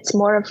much. It's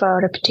more of a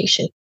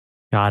reputation.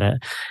 Got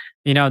it.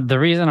 You know, the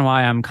reason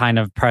why I'm kind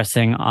of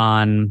pressing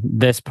on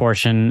this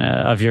portion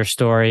of your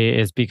story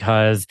is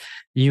because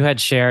you had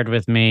shared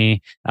with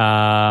me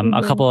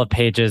a couple of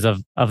pages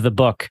of the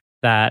book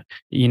that,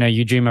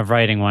 you dream of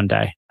writing one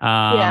day.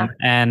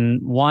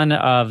 And one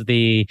of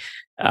the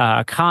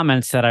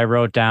comments that I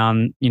wrote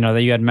down,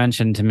 that you had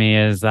mentioned to me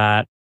is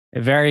that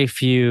very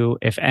few,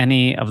 if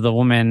any, of the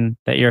women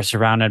that you're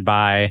surrounded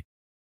by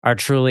are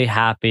truly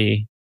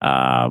happy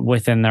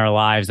within their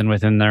lives and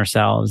within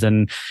themselves.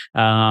 And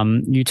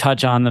you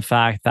touch on the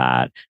fact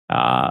that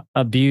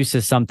abuse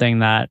is something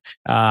that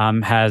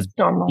has,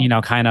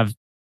 normal. kind of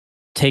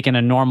taken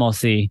a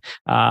normalcy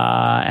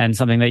and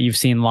something that you've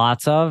seen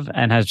lots of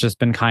and has just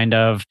been kind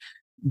of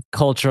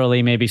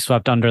culturally maybe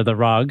swept under the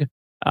rug.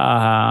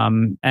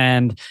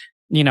 And,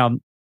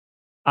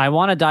 I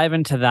want to dive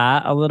into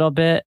that a little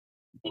bit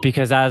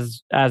because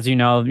as like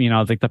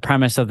the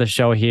premise of the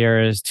show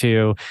here is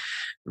to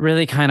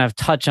really kind of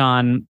touch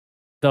on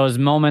those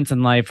moments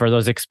in life or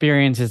those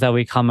experiences that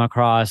we come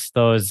across,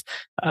 those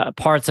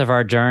parts of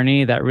our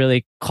journey that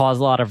really cause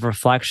a lot of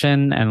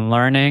reflection and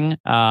learning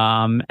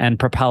and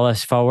propel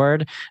us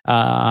forward.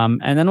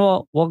 And then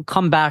we'll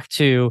come back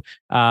to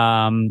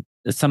some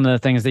of the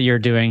things that you're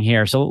doing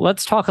here. So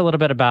let's talk a little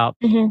bit about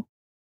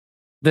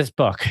this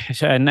book,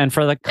 and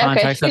for the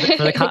context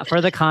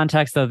for the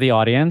context of the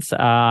audience,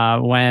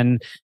 when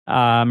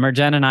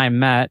Merjen and I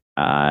met,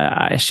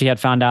 she had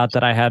found out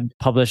that I had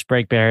published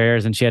Break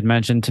Barriers, and she had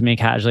mentioned to me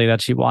casually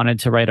that she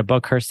wanted to write a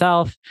book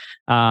herself.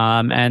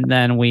 And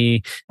then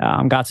we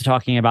got to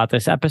talking about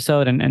this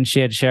episode, and she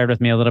had shared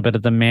with me a little bit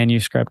of the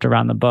manuscript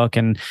around the book,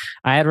 and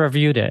I had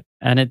reviewed it,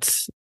 and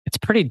it's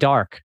pretty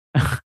dark.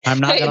 I'm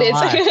not gonna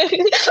lie.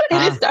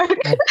 It is dark.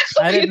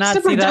 I did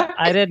not see that.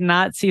 I did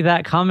not see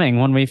that coming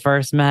when we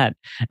first met.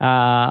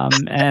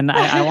 And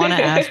I want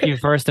to ask you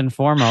first and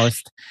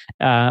foremost: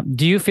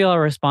 do you feel a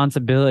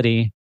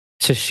responsibility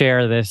to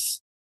share this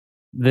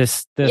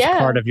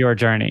part of your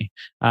journey?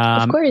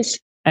 Of course.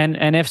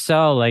 And if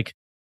so, like,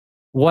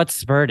 what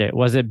spurred it?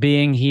 Was it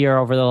being here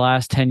over the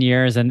last 10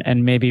 years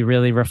and maybe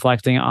really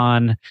reflecting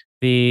on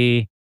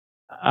the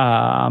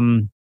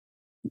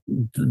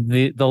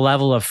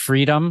level of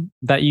freedom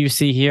that you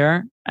see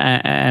here?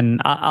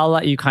 And I'll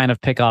let you kind of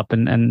pick up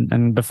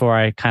and before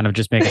I kind of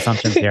just make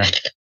assumptions here.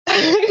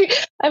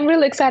 I'm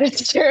really excited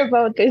to share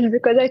about this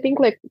because I think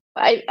like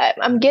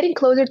I'm getting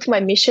closer to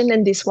my mission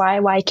and this why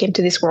I came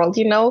to this world,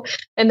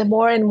 and the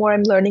more and more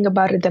I'm learning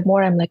about it, the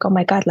more I'm like, oh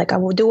my God, like I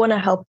do want to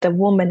help the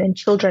women and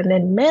children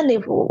and men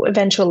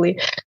eventually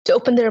to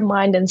open their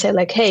mind and say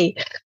like, hey,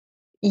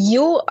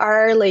 you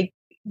are like,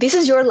 this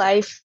is your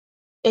life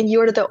and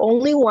you're the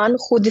only one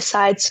who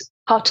decides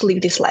how to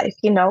live this life,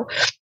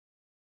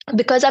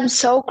 because I'm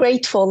so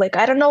grateful. Like,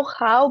 I don't know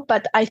how,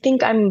 but I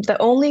think I'm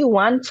the only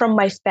one from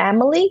my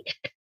family,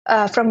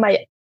 from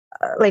my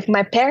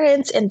my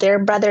parents and their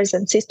brothers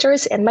and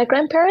sisters and my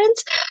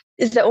grandparents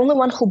is the only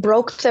one who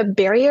broke the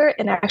barrier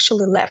and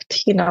actually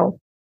left, I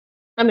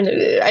mean,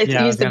 I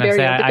use the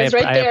barrier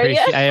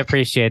because I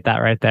appreciate that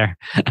right there.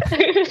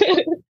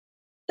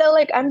 So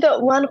like, I'm the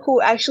one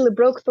who actually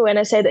broke through and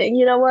I said,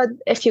 you know what,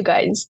 if you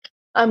guys,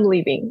 I'm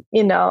leaving,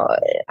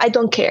 I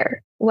don't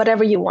care,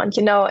 whatever you want,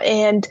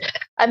 and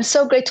I'm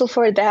so grateful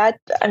for that.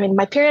 I mean,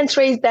 my parents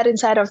raised that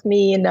inside of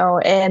me,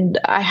 and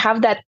I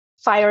have that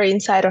fire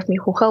inside of me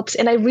who helps.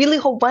 And I really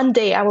hope one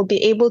day I will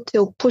be able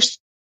to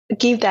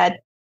give that,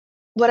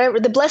 whatever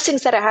the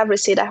blessings that I have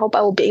received, I hope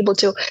I will be able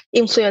to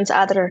influence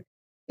other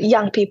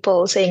young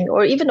people saying,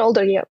 or even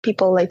older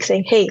people like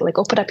saying, hey, like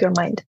open up your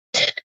mind.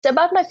 So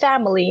about my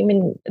family, I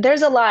mean,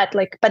 there's a lot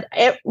but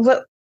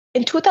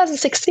in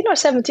 2016 or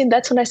 17,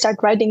 that's when I started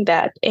writing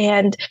that.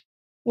 And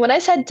when I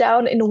sat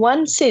down in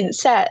one sitting,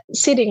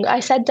 I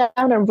sat down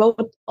and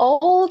wrote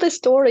all the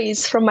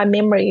stories from my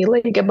memory,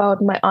 like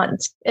about my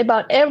aunts,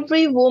 about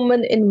every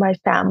woman in my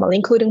family,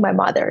 including my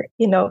mother,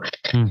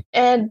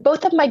 and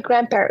both of my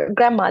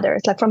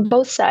grandmothers, like from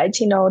both sides,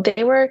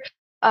 they were,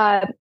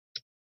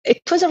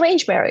 it was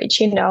arranged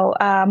marriage,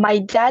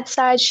 my dad's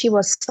side, she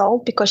was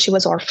sold because she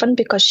was orphaned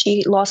because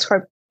she lost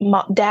her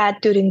dad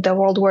during the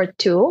World War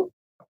II.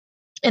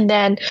 And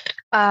then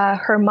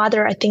her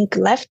mother, I think,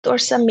 left or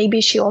maybe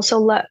she also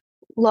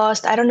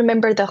lost. I don't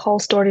remember the whole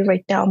story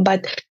right now,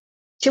 but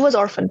she was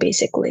orphaned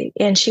basically.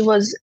 And she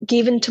was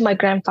given to my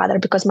grandfather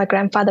because my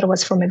grandfather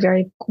was from a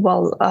very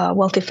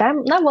wealthy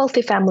family, not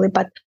wealthy family,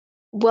 but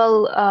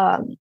what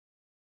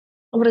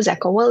is that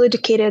called?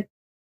 Well-educated,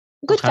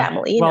 good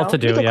family,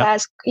 well-to-do, middle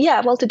class. Yeah,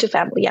 well-to-do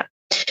family, yeah.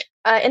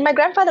 And my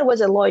grandfather was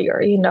a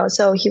lawyer,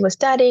 so he was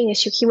studying.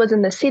 He was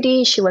in the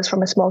city. She was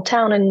from a small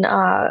town in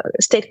a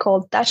state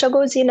called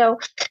Dachagos,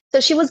 So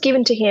she was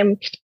given to him,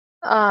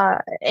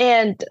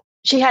 and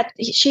she had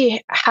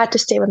to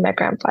stay with my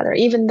grandfather.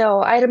 Even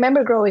though I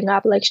remember growing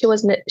up, like she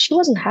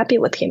wasn't happy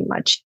with him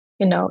much.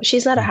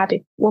 She's not a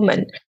happy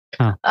woman.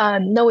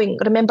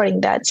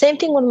 Remembering that. Same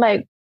thing with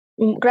my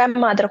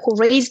grandmother who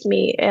raised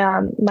me,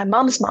 my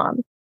mom's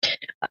mom.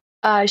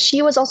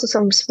 She was also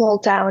from small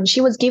town.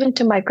 She was given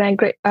to my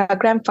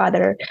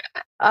grandfather,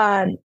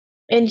 and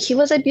he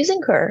was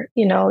abusing her.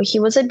 He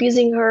was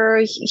abusing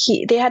her.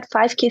 They had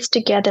 5 kids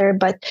together,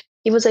 but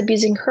he was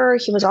abusing her.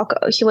 He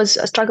was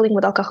struggling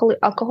with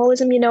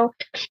alcoholism.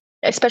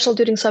 Especially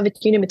during Soviet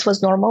Union, it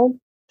was normal.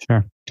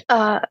 Sure.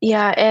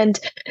 Yeah, and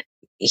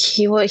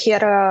he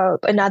had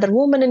another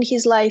woman in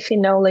his life,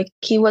 like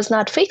he was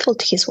not faithful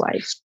to his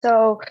wife.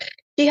 So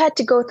she had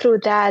to go through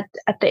that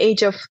at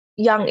the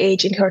young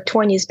age in her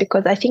 20s,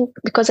 because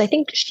I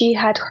think she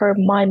had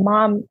my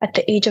mom at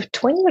the age of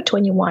 20 or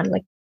 21,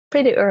 like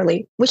pretty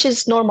early, which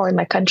is normal in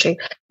my country.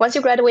 Once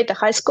you graduate the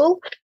high school,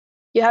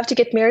 you have to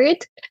get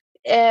married,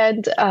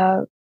 and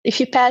if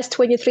you pass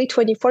 23,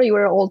 24, you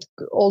were old,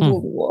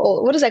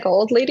 what is that called,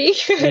 old lady?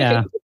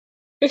 Yeah.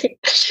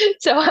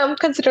 So I'm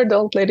considered the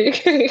old lady.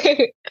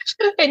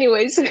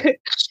 Anyways,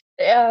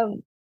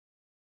 um,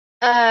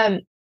 um,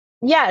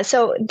 yeah.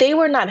 So they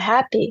were not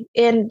happy,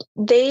 and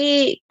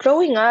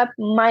growing up,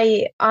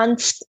 my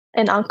aunts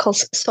and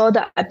uncles saw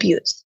the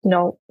abuse.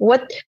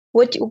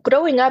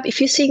 Growing up,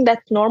 if you think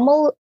that's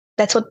normal,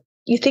 that's what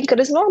you think it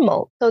is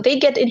normal. So they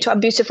get into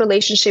abusive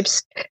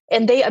relationships,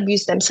 and they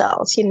abuse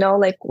themselves.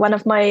 Like one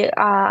of my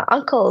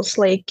uncles,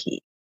 like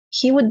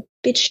he would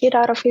beat shit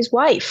out of his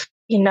wife.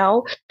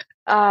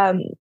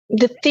 Um,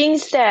 the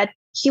things that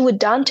he would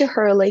done to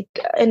her, like,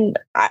 and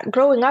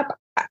growing up,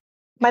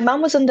 my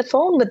mom was on the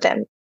phone with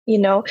them. He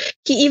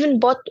even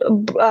bought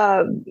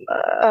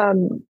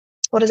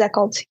what is that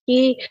called?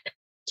 He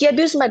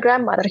abused my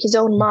grandmother, his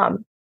own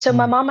mom. So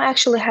my mom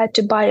actually had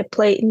to buy a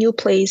new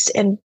place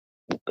and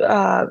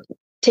uh,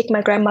 take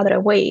my grandmother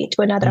away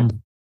to another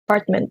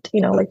apartment,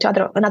 like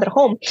to another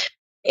home.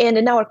 And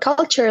in our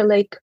culture,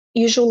 like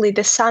usually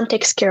the son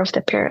takes care of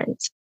the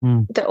parents.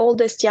 The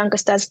oldest,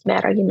 youngest doesn't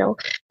matter,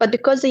 But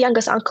because the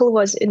youngest uncle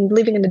was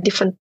living in a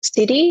different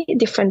city,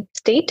 different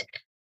state,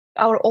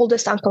 our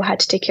oldest uncle had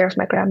to take care of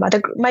my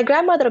grandmother. My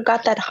grandmother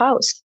got that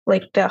house,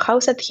 like the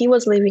house that he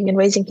was living and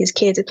raising his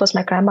kids. It was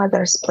my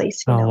grandmother's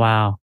place. Oh,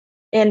 wow.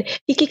 And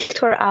he kicked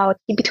her out.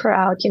 He beat her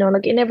out,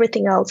 like in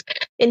everything else.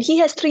 And he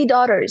has 3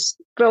 daughters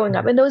growing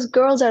up. And those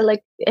girls are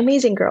like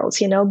amazing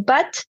girls,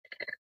 But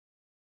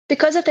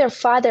because of their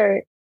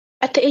father,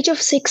 at the age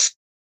of 6,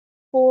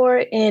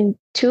 4, and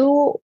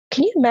 2,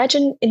 can you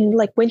imagine in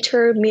like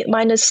winter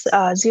minus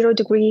 0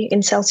 degree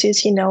in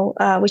Celsius,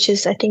 which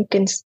is I think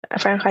in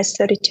Fahrenheit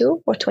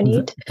 32 or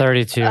 28.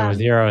 32.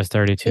 0 is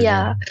 32.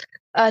 Yeah,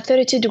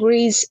 32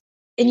 degrees,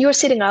 and you're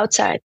sitting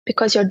outside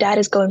because your dad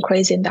is going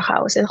crazy in the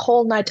house, and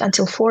whole night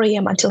until 4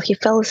 a.m. until he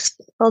falls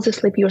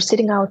asleep, you're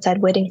sitting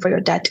outside waiting for your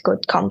dad to go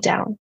calm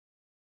down,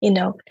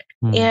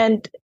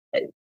 and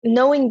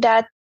knowing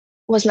that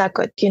was not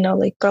good,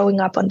 like growing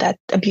up on that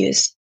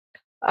abuse.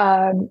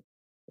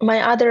 My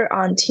other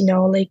aunt,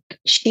 like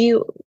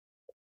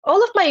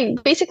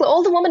basically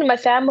all the women in my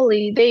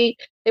family, they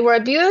were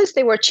abused,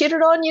 they were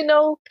cheated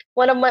on.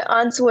 One of my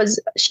aunts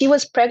she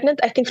was pregnant,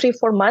 I think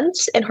 3-4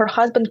 months, and her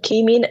husband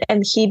came in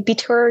and he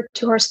beat her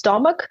to her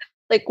stomach,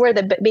 like where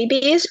the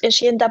baby is, and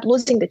she ended up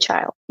losing the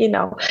child.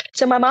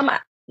 So my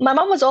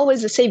mom was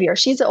always the savior.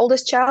 She's the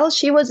oldest child.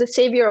 She was the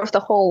savior of the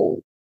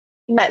whole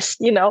mess.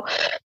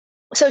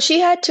 So she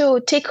had to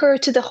take her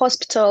to the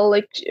hospital.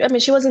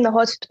 She was in the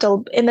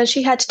hospital, and then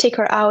she had to take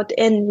her out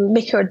and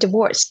make her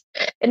divorce.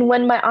 And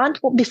when my aunt,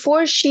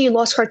 before she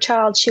lost her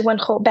child, she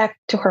went back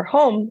to her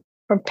home,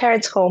 her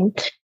parents' home,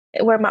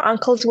 where my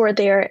uncles were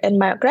there and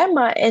my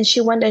grandma. And she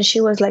went and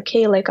she was like,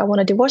 "Hey, like, I want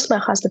to divorce my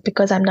husband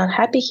because I'm not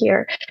happy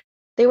here."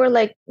 They were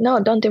like, "No,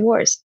 don't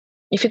divorce.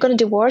 If you're going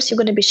to divorce, you're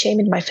going to be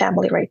shaming my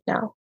family right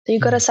now. So you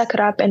got to suck it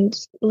up and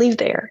live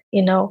there,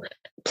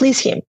 please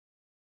him.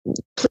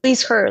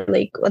 Please her,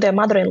 like their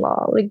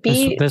mother-in-law, like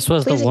be this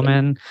was the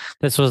woman him."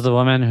 This was the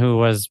woman who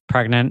was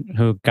pregnant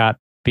who got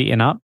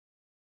beaten up.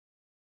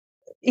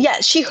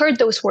 Yeah, she heard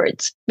those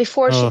words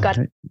before she got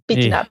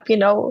beaten up.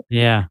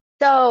 Yeah.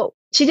 So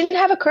she didn't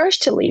have a courage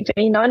to leave,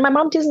 and my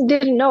mom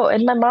didn't know.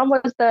 And my mom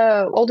was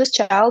the oldest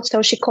child,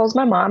 so she calls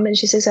my mom and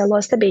she says, "I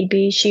lost the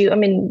baby." She had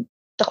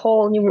a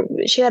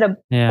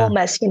whole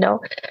mess.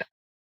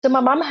 So my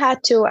mom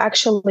had to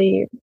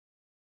actually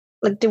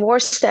like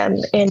divorce them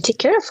and take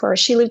care of her.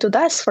 She lived with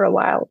us for a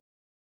while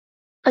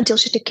until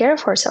she took care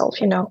of herself.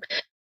 So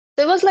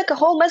it was like a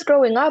whole mess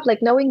growing up,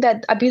 like knowing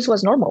that abuse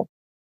was normal.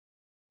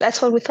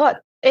 That's what we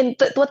thought. And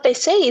what they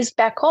say is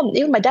back home,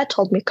 even my dad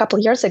told me a couple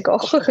of years ago,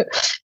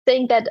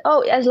 saying that,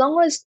 as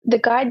long as the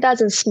guy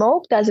doesn't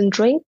smoke, doesn't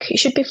drink, he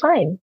should be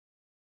fine.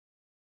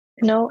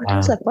 And I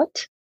was like,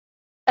 what?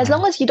 As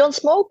long as you don't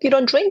smoke, you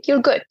don't drink, you're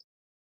good.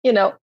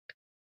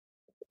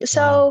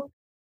 So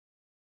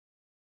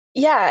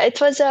yeah, it's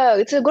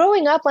a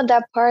growing up on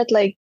that part,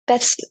 like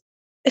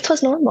it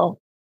was normal.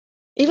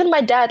 Even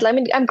my dad,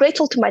 I'm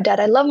grateful to my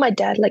dad. I love my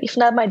dad. Like, if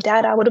not my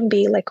dad, I wouldn't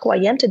be like who I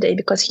am today,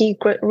 because he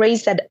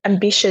raised that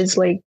ambitious,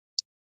 like,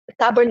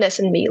 stubbornness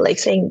in me, like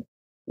saying,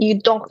 you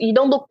don't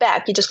look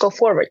back, you just go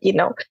forward,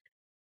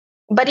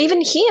 But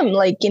even him,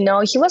 like,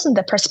 he wasn't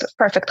the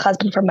perfect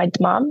husband for my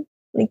mom.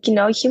 Like,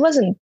 he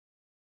wasn't.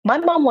 My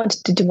mom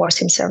wanted to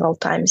divorce him several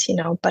times,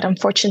 but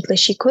unfortunately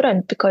she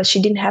couldn't because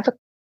she didn't have a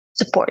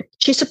support.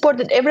 She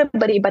supported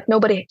everybody, but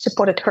nobody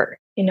supported her,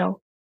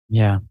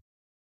 Yeah.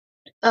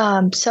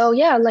 So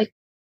yeah, like,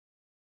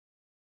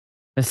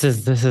 this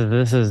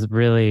is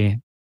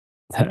really,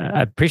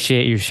 I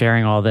appreciate you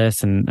sharing all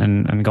this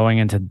and going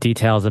into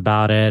details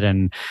about it.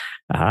 And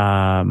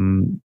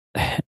um,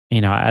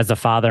 as a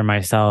father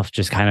myself,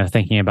 just kind of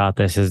thinking about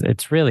this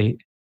it's really,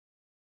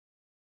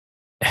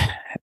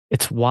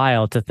 it's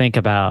wild to think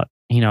about,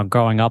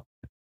 growing up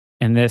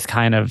in this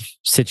kind of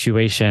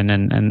situation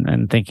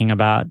and thinking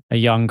about a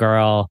young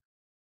girl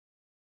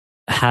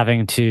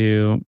having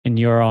to, in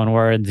your own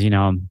words,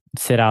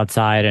 sit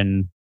outside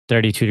in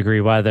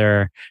 32-degree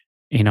weather,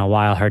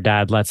 while her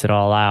dad lets it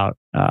all out.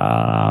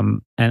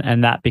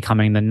 And that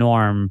becoming the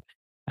norm.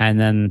 And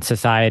then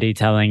society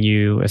telling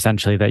you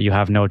essentially that you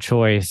have no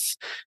choice,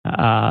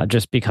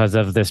 just because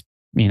of this,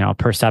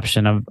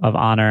 perception of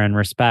honor and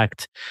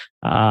respect.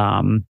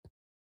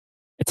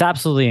 It's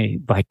absolutely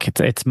like,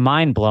 it's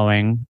mind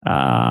blowing.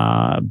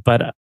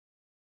 But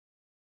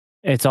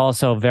it's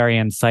also very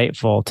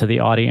insightful to the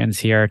audience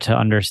here to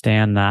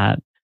understand that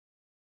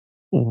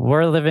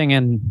we're living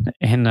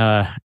in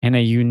a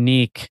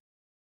unique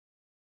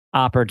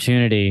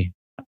opportunity,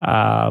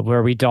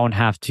 where we don't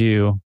have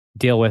to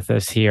deal with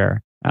this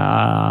here.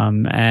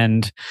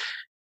 And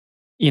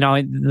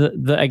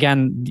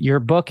again, your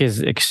book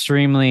is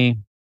extremely,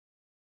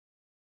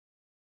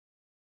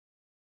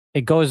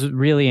 it goes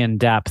really in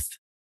depth.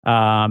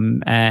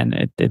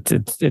 And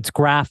it's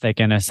graphic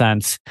in a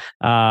sense,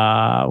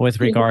 with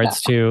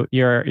regards to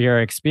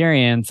your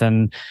experience.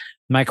 And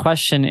my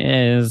question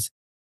is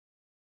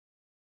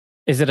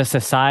it a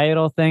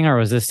societal thing, or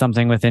was this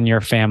something within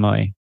your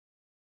family?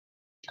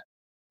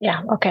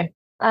 Yeah. Okay.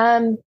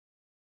 I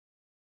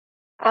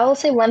will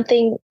say one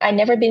thing: I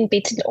never been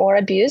beaten or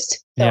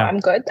abused, so I'm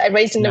good. I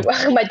raised in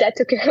my dad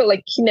took care,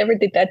 like he never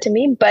did that to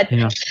me. But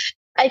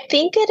I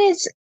think it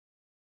is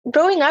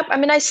growing up. I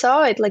mean, I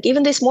saw it. Like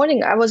even this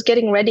morning, I was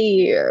getting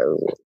ready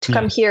to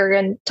come here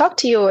and talk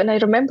to you, and I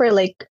remember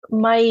like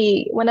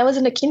when I was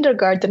in the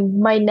kindergarten,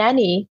 my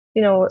nanny.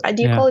 Do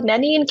you call it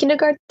nanny in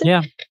kindergarten?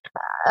 Yeah.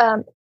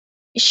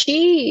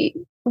 She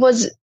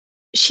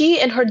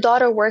and her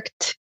daughter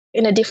worked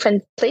in a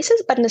different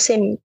places, but in the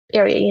same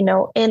area,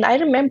 And I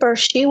remember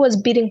she was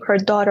beating her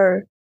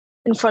daughter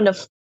in front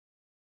of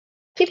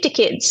 50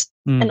 kids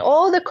and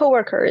all the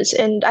coworkers.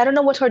 And I don't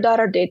know what her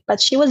daughter did,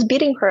 but she was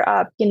beating her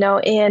up,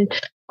 and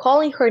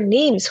calling her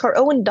names, her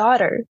own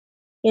daughter,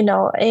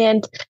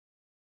 and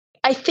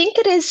I think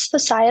it is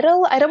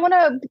societal. I don't want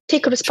to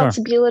take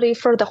responsibility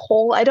for the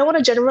whole. I don't want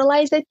to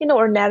generalize it,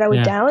 or narrow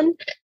it down.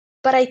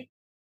 But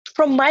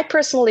from my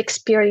personal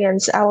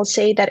experience, I will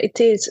say that it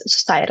is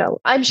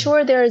societal. I'm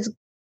sure there's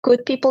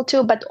good people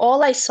too, but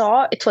all I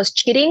saw, it was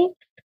cheating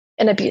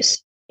and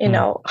abuse.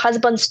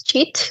 Husbands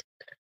cheat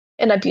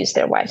and abuse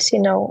their wives. I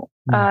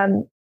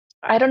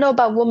don't know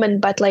about women,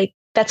 but like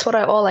that's what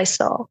all I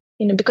saw.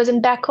 Because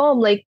in back home,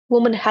 like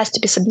woman has to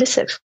be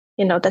submissive.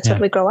 That's what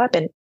we grow up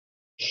in.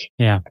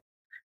 Yeah,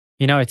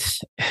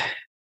 it's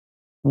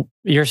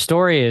your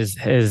story is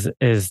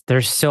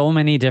there's so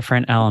many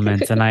different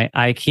elements, and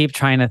I keep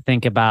trying to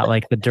think about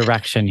like the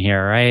direction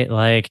here, right?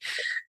 Like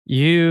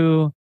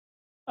you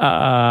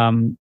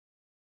found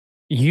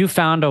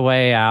a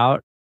way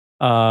out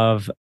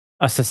of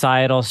a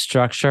societal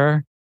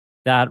structure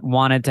that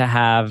wanted to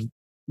have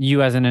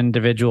you as an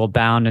individual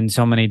bound in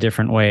so many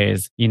different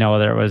ways,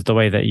 whether it was the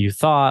way that you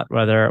thought,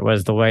 whether it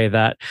was the way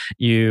that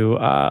you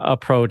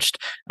approached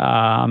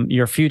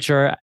your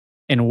future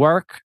in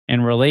work,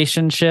 in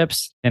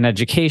relationships, in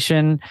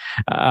education.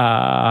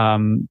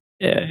 And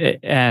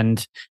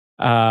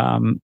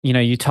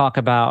you talk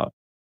about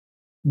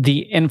the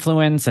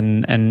influence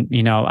and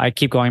I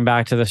keep going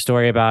back to the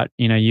story about,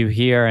 you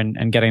here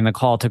and getting the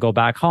call to go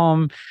back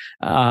home.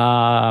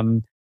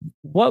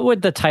 What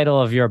would the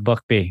title of your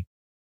book be?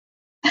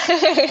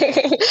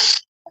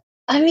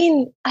 I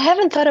mean, I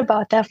haven't thought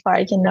about that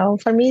far,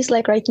 For me, it's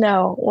like right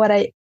now,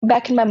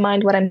 back in my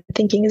mind, what I'm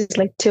thinking is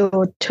like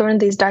to turn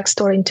this dark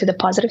story into the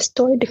positive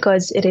story,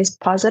 because it is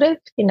positive,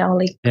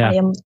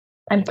 I'm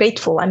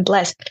grateful, I'm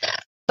blessed.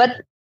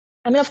 But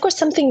I mean, of course,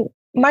 something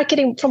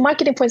marketing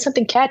point,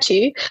 something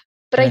catchy,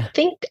 but I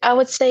think I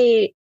would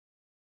say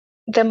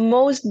the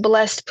most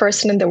blessed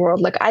person in the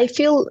world. Like I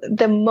feel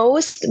the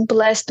most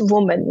blessed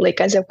woman, like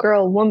as a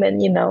woman,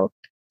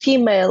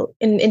 female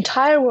in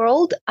entire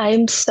world.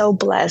 I'm so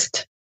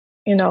blessed,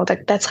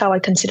 that's how I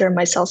consider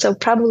myself. So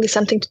probably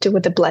something to do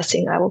with the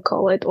blessing, I will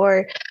call it,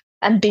 or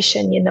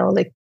ambition,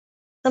 like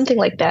something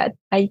like that.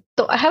 I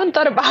haven't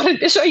thought about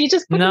it. So you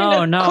just put me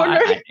in the corner.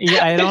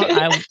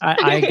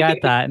 I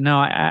get that. No,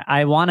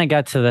 I want to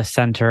get to the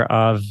center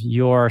of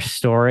your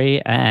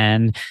story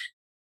and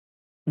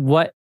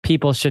what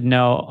people should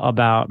know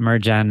about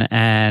Merjen.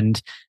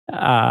 And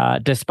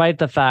despite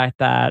the fact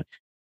that,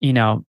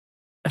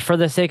 for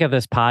the sake of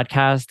this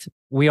podcast,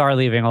 we are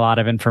leaving a lot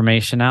of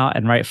information out,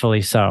 and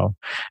rightfully so.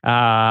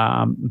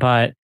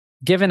 But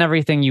given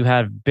everything you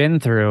have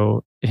been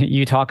through,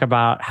 you talk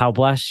about how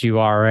blessed you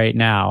are right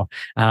now,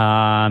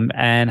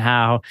 and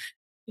how,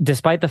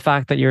 despite the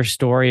fact that your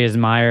story is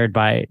mired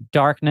by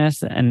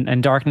darkness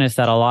and darkness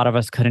that a lot of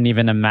us couldn't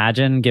even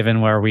imagine,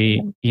 given where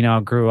we,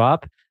 grew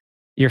up,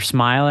 you're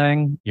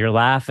smiling, you're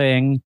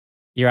laughing,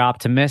 you're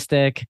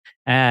optimistic,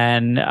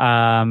 and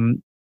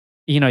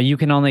you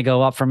can only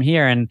go up from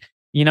here. And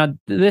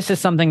this is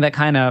something that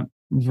kind of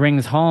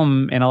rings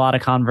home in a lot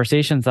of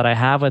conversations that I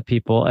have with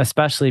people,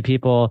 especially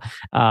people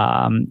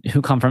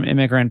who come from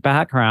immigrant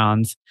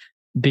backgrounds,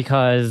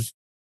 because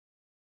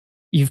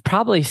you've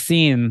probably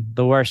seen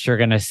the worst you're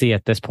going to see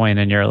at this point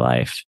in your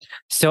life.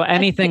 So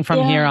anything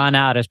from here on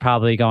out is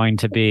probably going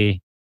to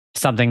be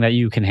something that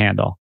you can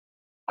handle.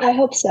 I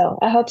hope so.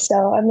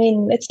 I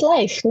mean, it's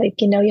life. Like,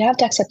 you have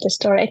to accept the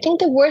story. I think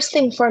the worst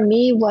thing for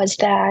me was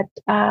that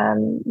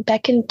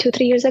back in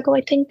 2-3 years ago,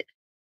 I think.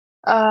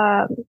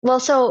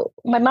 So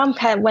my mom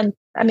I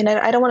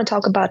don't want to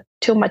talk about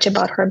too much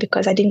about her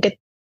because I didn't get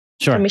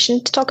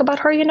permission to talk about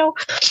her,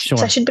 Sure.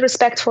 So I should be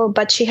respectful,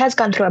 but she has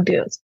gone through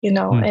abuse,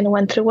 and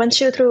when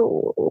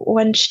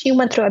she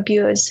went through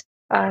abuse,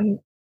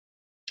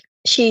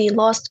 she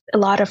lost a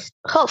lot of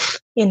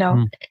health,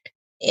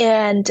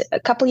 And a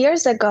couple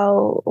years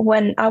ago,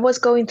 when I was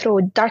going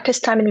through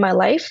darkest time in my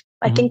life,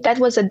 I think that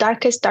was the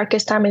darkest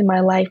time in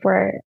my life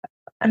where,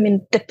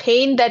 the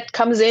pain that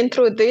comes in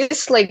through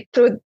this,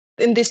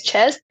 in this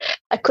chest,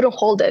 I couldn't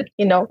hold it,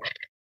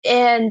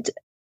 And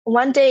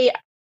one day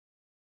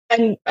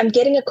I'm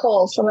getting a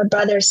call from my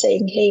brother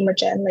saying, "Hey,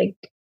 Merjen, we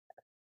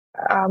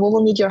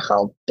will need your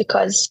help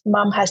because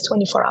mom has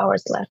 24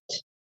 hours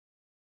left.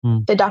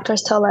 The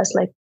doctors tell us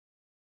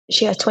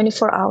she has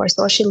 24 hours,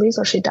 or she lives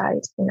or she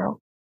dies,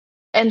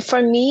 And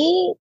for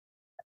me,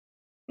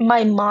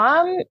 my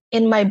mom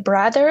and my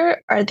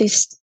brother are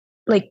these,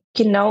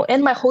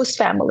 and my host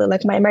family,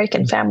 my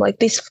American family,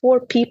 these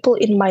 4 people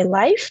in my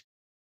life,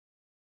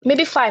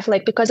 maybe 5,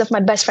 because of my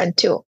best friend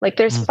too.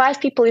 There's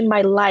 5 people in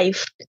my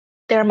life.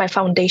 They're my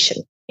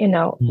foundation,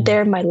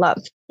 they're my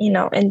love,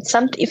 and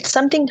if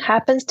something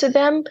happens to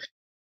them,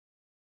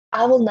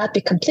 I will not be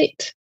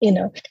complete,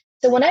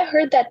 So when I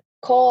heard that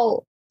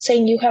call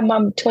saying you have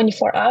mom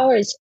 24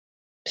 hours,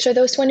 so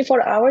those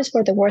 24 hours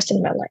were the worst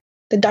in my life,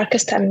 the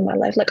darkest time in my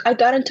life. I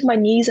got into my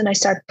knees and I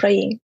started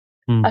praying.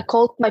 I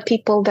called my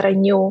people that I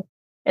knew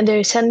and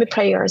they sent me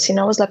prayers.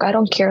 I was like, I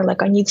don't care.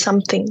 I need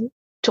something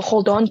to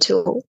hold on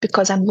to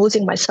because I'm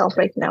losing myself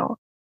right now.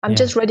 I'm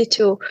just ready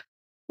to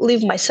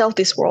leave myself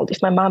this world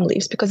if my mom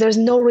leaves, because there's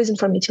no reason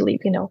for me to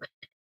leave,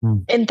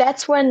 And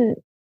that's when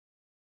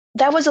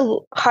that was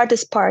the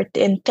hardest part.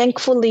 And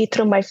thankfully,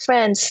 through my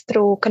friends,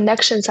 through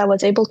connections, I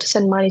was able to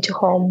send money to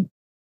home,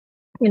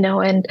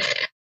 and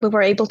we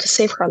were able to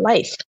save her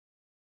life.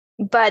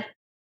 But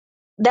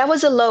that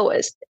was the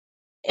lowest.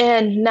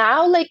 And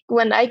now,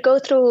 when I go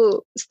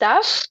through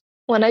stuff,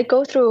 when I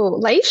go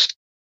through life,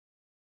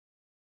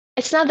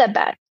 it's not that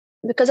bad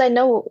because I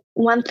know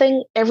one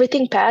thing: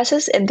 everything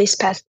passes, and this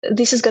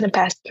is going to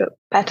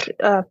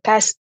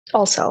pass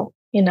also,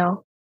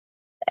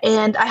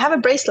 And I have a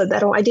bracelet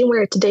that I didn't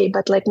wear it today,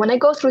 but when I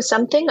go through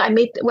something,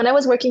 when I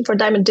was working for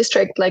Diamond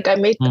District,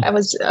 I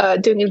was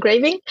doing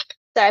engraving.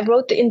 So I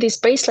wrote in this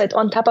bracelet,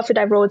 on top of it,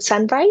 I wrote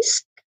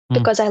sunrise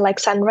because I like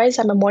sunrise.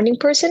 I'm a morning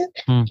person.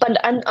 But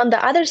on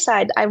the other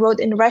side, I wrote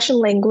in Russian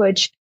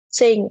language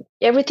saying,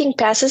 everything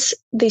passes,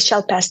 this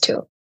shall pass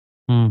too.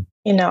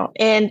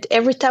 And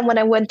every time when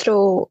I went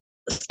through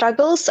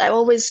struggles, I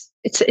always,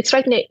 it's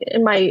right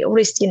in my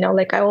wrist,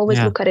 I always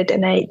look at it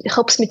and it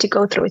helps me to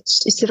go through.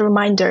 It's a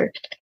reminder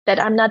that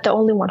I'm not the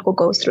only one who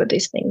goes through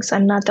these things.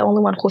 I'm not the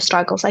only one who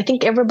struggles. I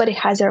think everybody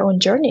has their own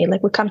journey.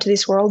 We come to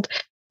this world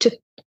to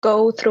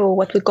go through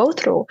what we go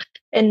through.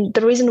 And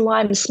the reason why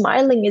I'm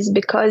smiling is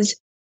because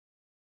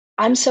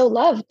I'm so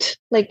loved.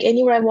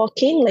 Anywhere I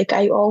walk in,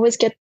 I always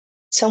get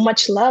so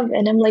much love.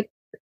 And I'm like,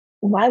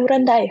 why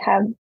wouldn't I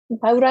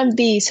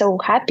be so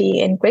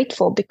happy and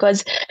grateful?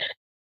 Because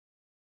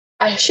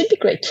I should be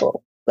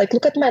grateful.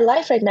 Look at my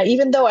life right now,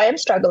 even though I am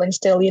struggling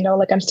still,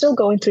 I'm still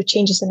going through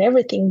changes and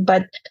everything,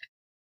 but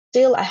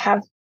still I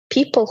have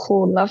people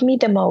who love me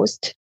the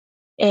most.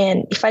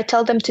 And if I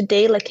tell them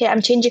today, hey,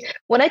 I'm changing,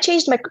 when I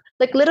changed my,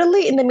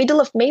 literally in the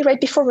middle of May, right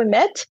before we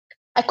met,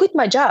 I quit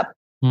my job.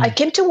 I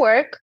came to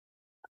work.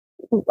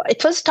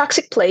 It was a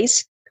toxic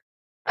place.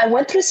 I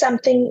went through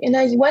something and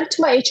I went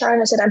to my HR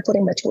and I said, I'm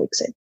putting my 2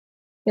 weeks in,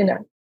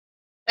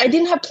 I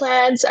didn't have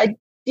plans.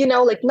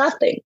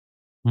 Nothing.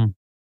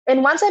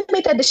 And once I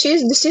made that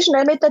decision,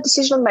 I made that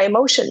decision on my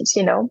emotions,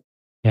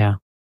 Yeah.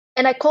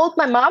 And I called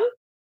my mom.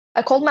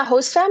 I called my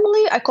host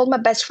family. I called my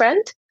best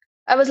friend.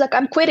 I was like,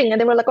 I'm quitting. And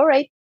they were like, all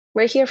right,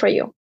 we're here for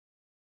you.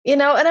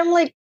 And I'm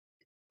like,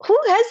 who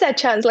has that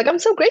chance? I'm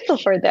so grateful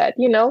for that,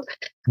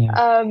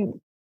 Yeah.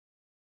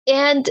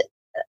 And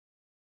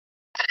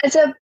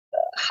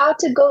how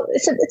to go,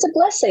 it's a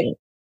blessing,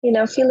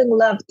 feeling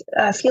loved,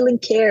 feeling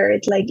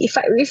cared.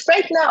 If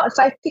right now, if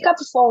I pick up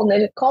the phone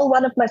and call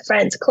one of my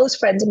friends, close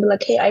friends, and be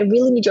like, hey, I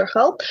really need your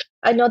help,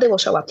 I know they will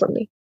show up for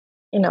me,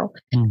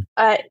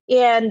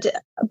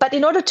 but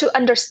in order to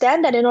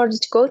understand that, in order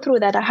to go through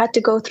that, I had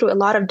to go through a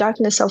lot of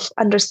darkness of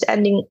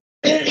understanding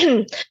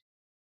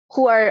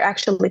who are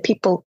actually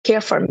people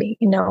care for me,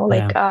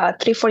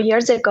 3-4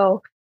 years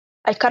ago,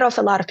 I cut off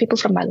a lot of people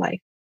from my life.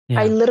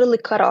 I literally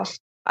cut off.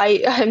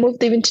 I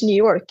moved even to New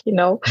York,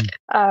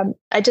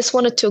 I just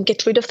wanted to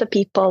get rid of the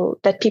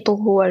people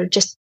who are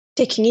just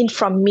taking in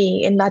from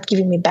me and not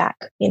giving me back,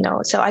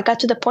 So I got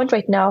to the point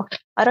right now,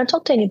 I don't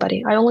talk to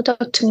anybody. I only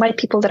talk to my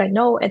people that I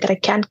know and that I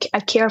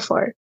care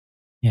for.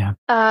 Yeah.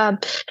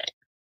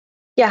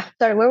 Yeah.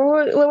 Sorry.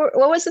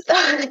 What was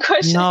the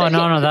question?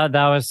 No.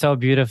 That was so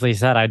beautifully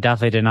said. I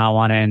definitely did not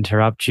want to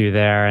interrupt you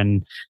there.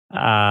 And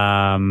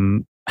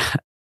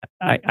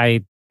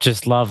I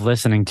just love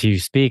listening to you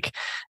speak,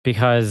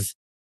 because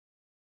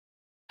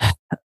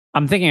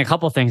I'm thinking a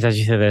couple of things as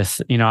you say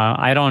this.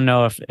 I don't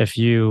know if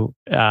you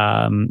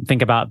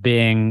think about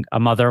being a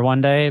mother one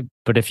day,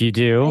 but if you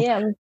do, I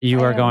am. you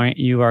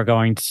are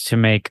going to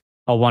make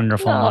a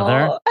wonderful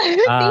mother.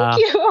 Thank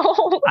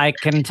you. I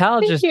can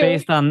tell just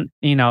based on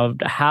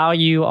how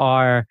you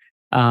are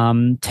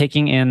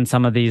taking in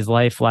some of these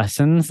life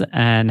lessons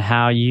and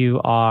how you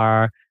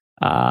are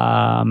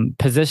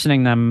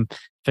positioning them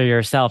for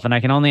yourself, and I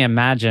can only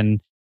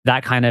imagine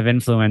that kind of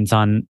influence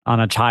on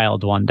a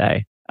child one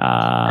day.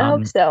 I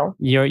hope so.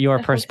 Your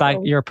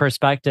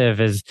perspective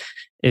is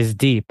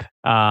deep,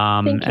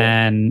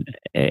 and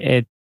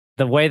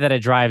the way that it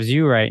drives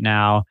you right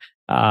now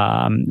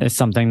is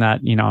something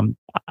that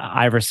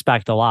I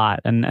respect a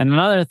lot. And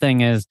another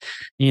thing is,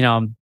 you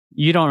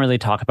don't really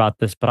talk about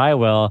this, but I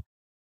will.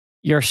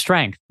 Your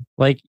strength,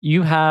 like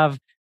you have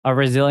a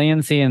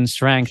resiliency and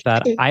strength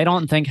that I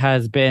don't think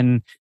has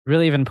been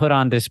really even put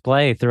on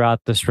display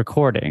throughout this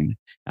recording.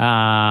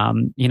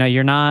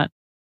 You're not.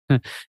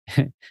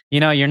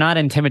 You're not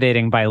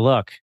intimidating by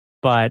look,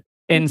 but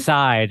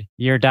inside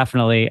you're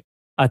definitely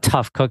a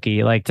tough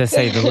cookie, like to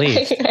say the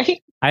least.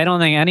 I don't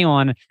think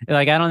anyone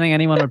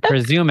would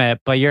presume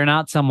it, but you're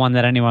not someone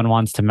that anyone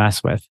wants to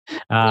mess with.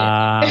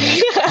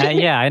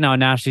 Yeah, I know.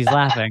 Now she's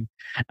laughing.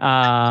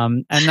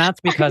 And that's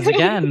because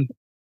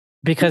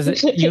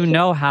you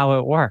know how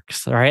it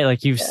works, right?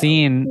 Like you've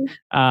seen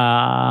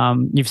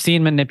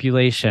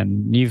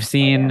manipulation. You've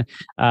seen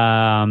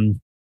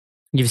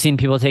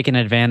people taken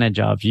advantage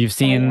of. You've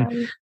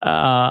seen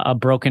a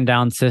broken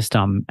down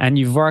system, and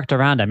you've worked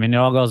around it. I mean, it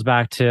all goes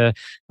back to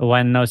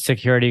when those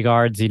security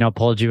guards,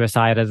 pulled you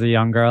aside as a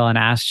young girl and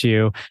asked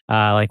you,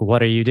 like,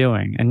 what are you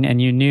doing?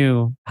 And you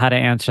knew how to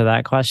answer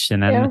that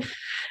question. And,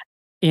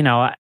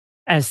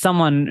 as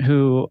someone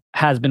who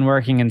has been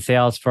working in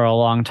sales for a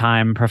long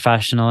time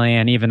professionally,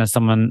 and even as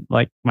someone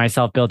like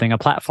myself building a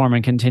platform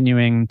and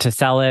continuing to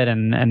sell it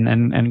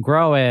and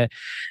grow it,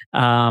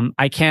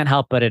 I can't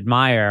help but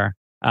admire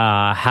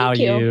how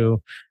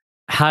you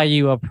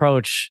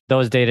approach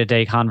those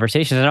day-to-day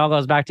conversations. It all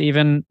goes back to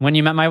even when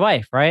you met my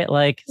wife, right?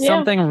 Like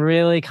something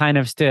really kind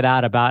of stood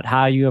out about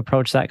how you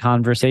approach that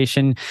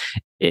conversation.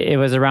 It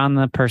was around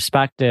the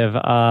perspective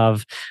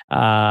of,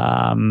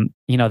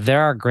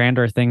 there are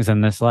grander things in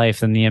this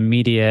life than the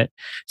immediate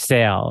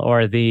sale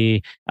or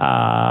the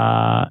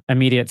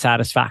immediate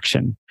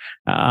satisfaction.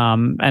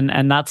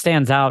 And that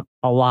stands out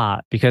a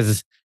lot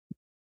because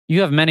you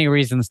have many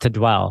reasons to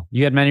dwell.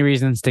 You had many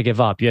reasons to give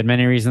up. You had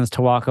many reasons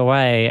to walk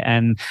away.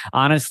 And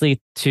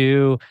honestly,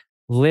 to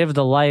live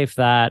the life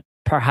that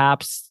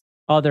perhaps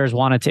others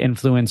wanted to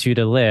influence you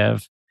to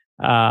live,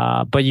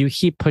 but you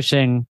keep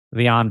pushing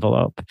the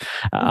envelope.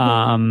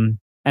 And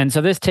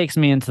so this takes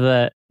me into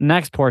the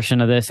next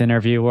portion of this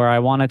interview where I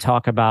want to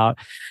talk about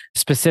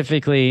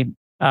specifically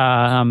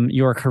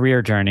your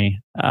career journey.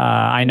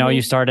 I know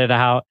you started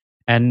out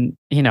and,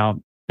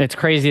 it's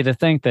crazy to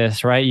think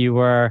this, right? You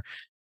were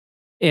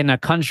in a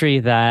country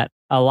that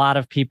a lot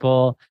of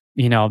people,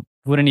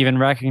 wouldn't even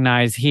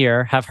recognize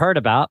here, have heard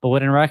about, but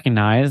wouldn't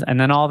recognize. And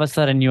then all of a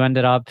sudden you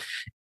ended up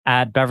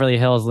at Beverly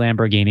Hills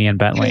Lamborghini and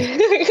Bentley.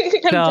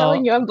 I'm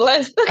telling you, I'm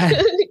blessed.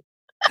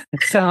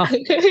 So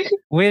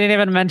we didn't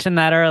even mention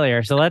that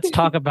earlier. So let's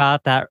talk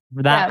about that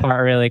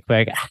part really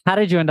quick. How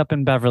did you end up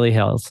in Beverly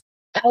Hills?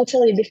 I'll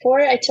tell you. Before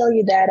I tell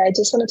you that, I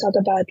just want to talk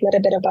about a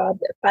little bit about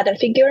the father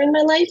figure in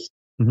my life.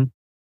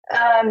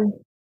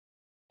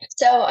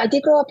 So I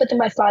did grow up with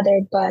my father,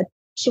 but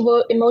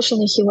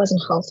emotionally he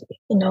wasn't healthy.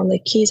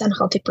 Like he's an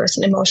unhealthy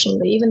person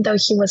emotionally, even though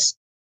he was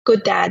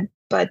good dad.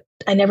 But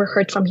I never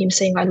heard from him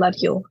saying "I love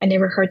you." I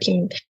never heard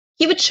him.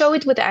 He would show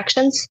it with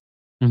actions,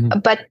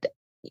 but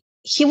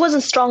he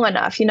wasn't strong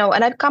enough. And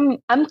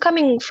I'm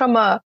coming from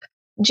a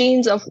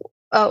genes of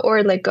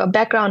or like a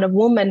background of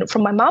woman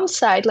from my mom's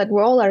side. Like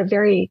we all are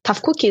very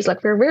tough cookies.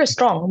 Like we're very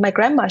strong. My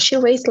grandma, she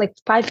raised like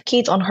 5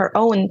 kids on her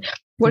own,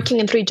 working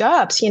in 3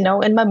 jobs,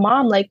 and my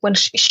mom, like when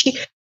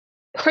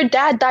her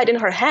dad died in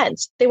her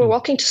hands. They were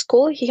walking to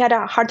school. He had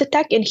a heart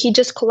attack and he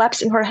just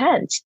collapsed in her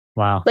hands.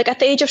 Wow. Like at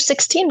the age of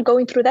 16,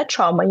 going through that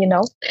trauma,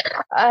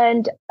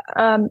 and,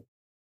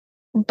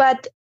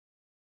 but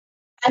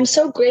I'm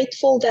so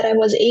grateful that I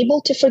was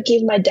able to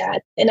forgive my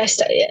dad. And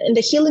and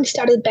the healing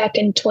started back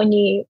in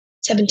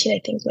 2017,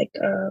 I think, like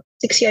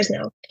 6 years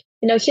now.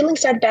 Healing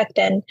started back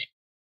then.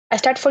 I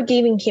start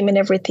forgiving him and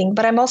everything,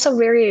 but I'm also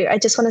I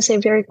just want to say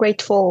very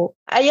grateful.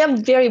 I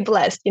am very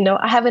blessed.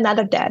 I have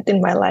another dad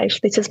in my life.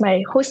 This is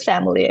my host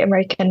family,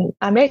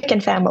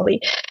 American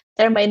family.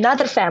 They're my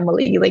another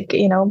family, like,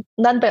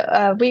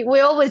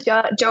 we always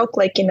joke,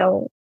 like,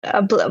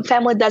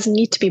 family doesn't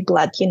need to be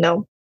blood,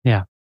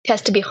 Yeah. It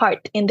has to be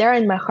heart, and they're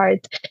in my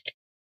heart.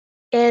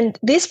 And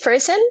this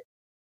person,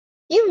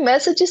 he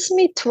messages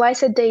me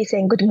twice a day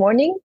saying good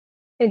morning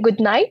and good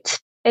night.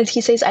 And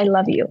he says, I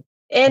love you.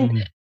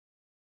 And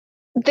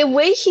the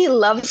way he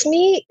loves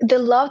me, the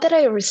love that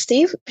I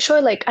receive,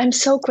 sure, like I'm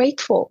so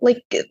grateful.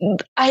 Like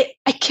I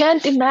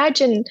can't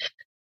imagine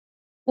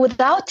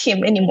without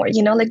him anymore,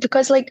 like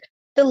because like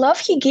the love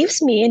he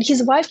gives me and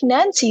his wife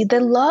Nancy, the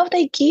love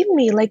they give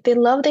me, like the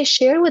love they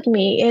share with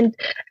me. And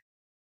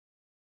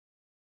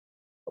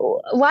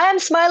why I'm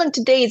smiling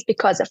today is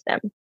because of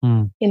them,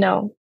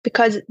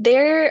 because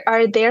they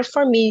are there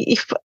for me.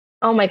 If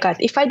oh my God,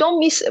 if I don't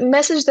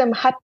message them,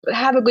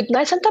 have a good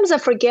night. Sometimes I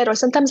forget, or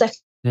sometimes I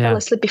fell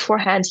asleep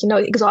beforehand,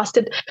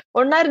 exhausted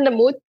or not in the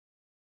mood.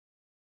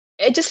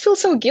 I just feel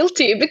so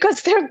guilty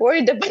because they're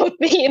worried about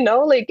me,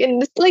 like,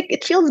 and it's like,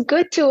 it feels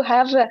good to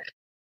have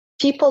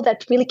people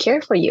that really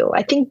care for you.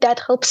 I think that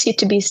helps you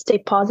to stay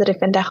positive,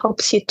 and that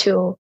helps you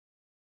to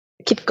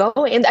keep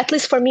going. And at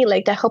least for me,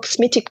 like that helps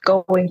me to keep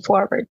going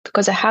forward,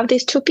 because I have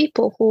these two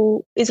people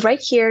who is right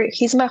here.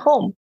 He's my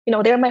home.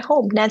 They're my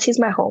home. Nancy's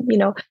my home.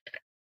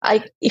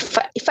 If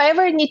I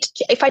ever need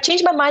to, if I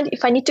change my mind,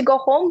 if I need to go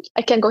home,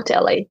 I can go to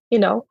LA.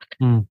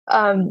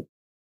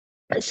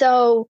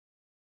 So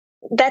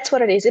that's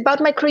what it is about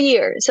my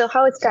career. So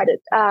how it started.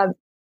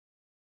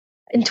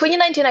 In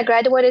 2019, I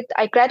graduated.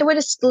 I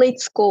graduated late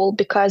school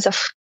because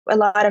of a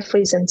lot of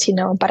reasons,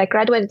 but I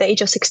graduated at the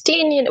age of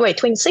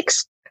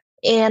 26.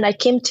 And I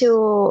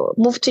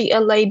moved to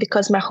LA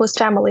because my host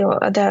family,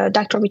 the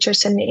Dr.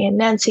 Richardson and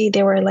Nancy,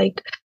 they were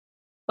like,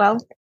 well,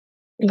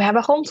 we have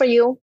a home for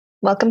you.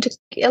 Welcome to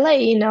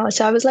LA,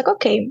 So I was like,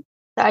 okay.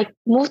 I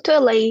moved to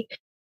LA,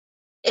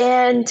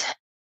 and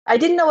I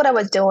didn't know what I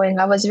was doing.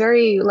 I was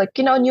very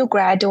new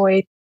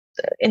graduate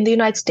in the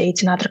United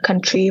States, another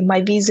country,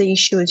 my visa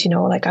issues,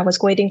 like I was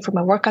waiting for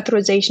my work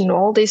authorization,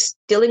 all this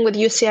dealing with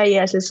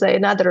UCIS is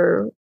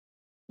another,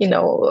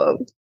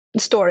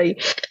 story.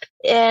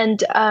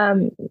 And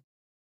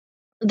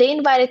they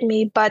invited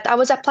me, but I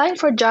was applying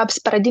for jobs,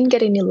 but I didn't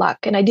get any luck,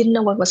 and I didn't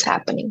know what was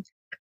happening.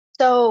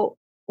 So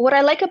what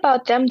I like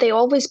about them, they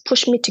always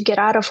push me to get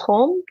out of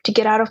home, to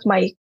get out of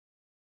my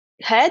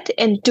head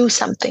and do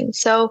something.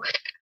 So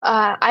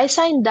I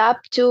signed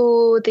up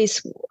to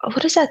this,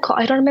 what is that called?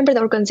 I don't remember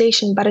the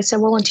organization, but it's a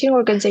volunteer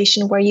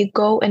organization where you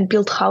go and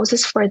build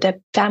houses for the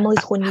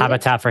families who need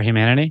Habitat for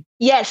Humanity?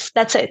 Yes,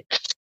 that's it.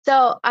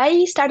 So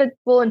I started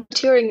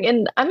volunteering,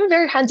 and I'm a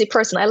very handsy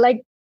person. I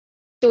like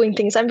doing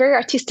things. I'm very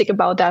artistic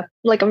about that.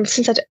 Like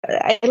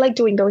I like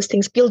doing those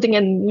things, building,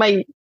 and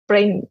my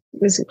brain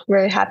is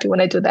very happy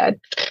when I do that.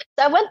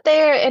 So I went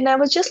there and I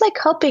was just like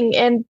helping,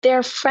 and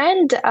their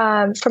friend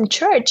from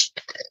church,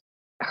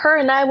 her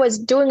and I was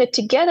doing it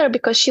together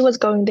because she was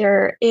going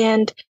there,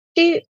 and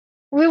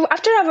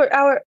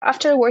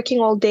after working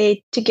all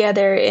day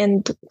together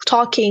and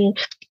talking,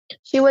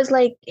 she was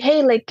like,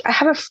 hey, like I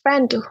have a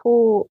friend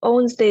who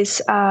owns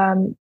this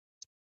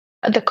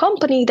the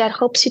company that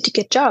helps you to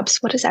get jobs.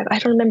 What is that? I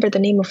don't remember the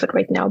name of it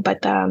right now,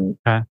 but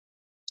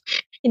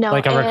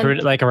like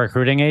a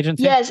recruiting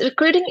agency. Yes,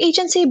 recruiting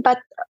agency, but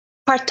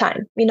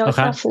part-time, it's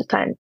not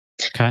full-time.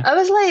 Okay. I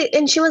was like,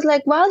 and she was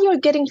like, while you're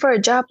getting for a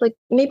job, like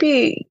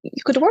maybe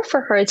you could work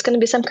for her. It's going to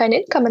be some kind of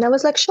income. And I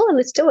was like, sure,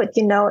 let's do it,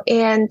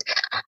 And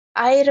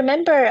I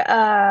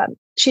remember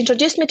she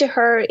introduced me to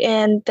her,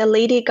 and the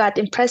lady got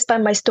impressed by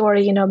my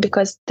story,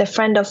 because the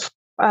friend of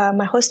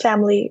my host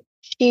family,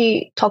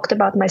 she talked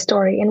about my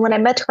story. And when I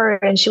met her,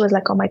 and she was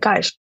like, oh my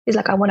gosh, she's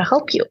like, I want to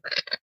help you.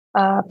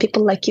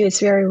 People like you, it's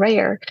very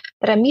rare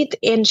that I meet.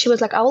 And she was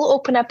like, I will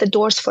open up the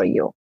doors for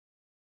you.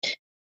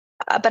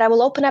 But I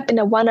will open up in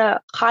one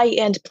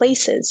high-end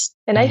places.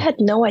 And I had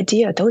no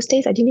idea. Those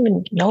days, I didn't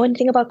even know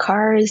anything about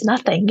cars,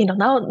 nothing,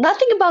 now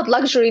nothing about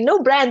luxury, no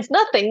brands,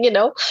 nothing,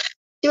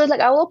 She was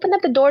like, I will open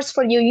up the doors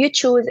for you. You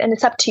choose, and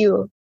it's up to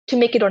you to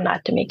make it or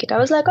not to make it. I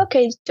was like,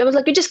 okay. I was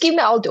like, you just give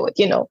me, I'll do it,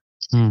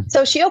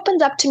 So she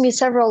opened up to me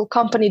several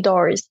company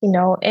doors,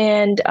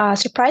 and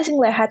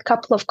surprisingly, I had a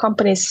couple of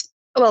companies.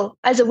 Well,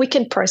 as a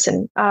weekend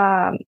person,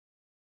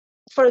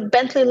 for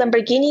Bentley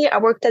Lamborghini, I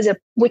worked as a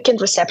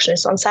weekend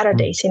receptionist on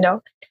Saturdays,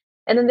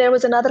 And then there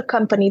was another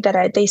company that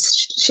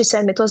she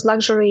sent me. It was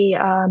luxury,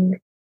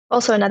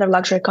 also another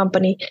luxury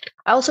company.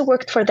 I also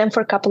worked for them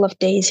for a couple of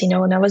days,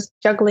 and I was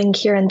juggling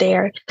here and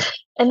there.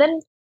 And then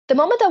the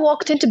moment I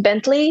walked into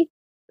Bentley,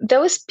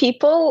 those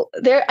people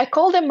there, I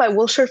call them my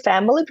Wilshire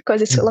family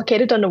because it's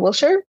located on the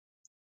Wilshire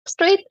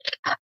Street.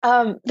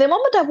 The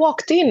moment I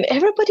walked in,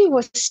 everybody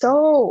was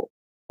so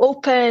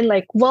open,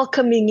 like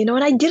welcoming,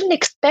 and I didn't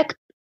expect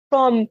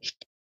from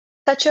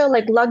such a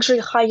luxury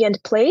high-end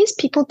place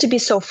people to be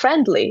so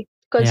friendly,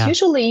 because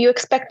usually you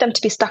expect them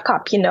to be stuck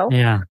up,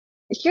 Yeah.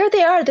 Here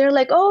they are. They're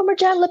like, oh,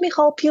 Merjen, let me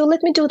help you.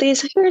 Let me do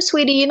this. Here,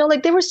 sweetie.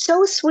 They were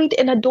so sweet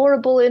and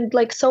adorable and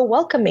so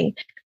welcoming.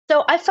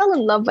 So I fell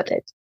in love with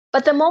it.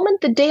 But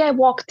the day I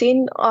walked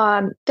in,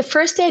 the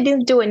first day I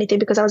didn't do anything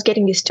because I was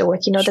getting used to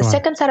it. Sure. The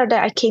second Saturday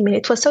I came in,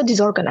 it was so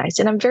disorganized,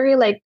 and I'm very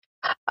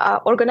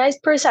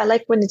organized person. I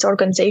like when it's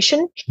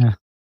organization. Yeah.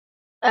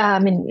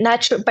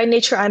 By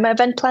nature, I'm an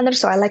event planner,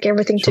 so I like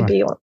everything to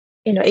be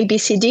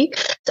ABCD.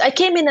 So I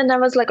came in and I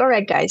was like, all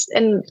right, guys.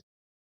 And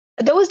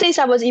those days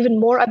I was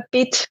even a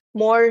bit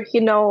more,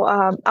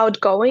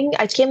 outgoing.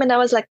 I came and I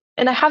was like,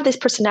 and I have this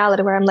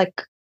personality where I'm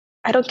like,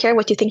 I don't care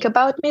what you think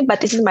about me,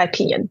 but this is my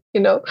opinion.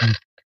 Mm.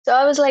 So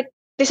I was like,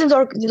 this is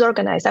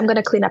organized. I'm going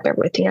to clean up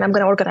everything and I'm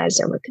going to organize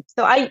everything.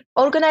 So I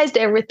organized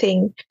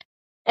everything.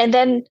 And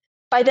then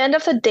by the end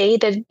of the day,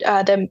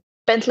 the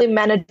Bentley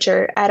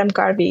manager, Adam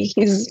Garvey,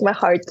 he's my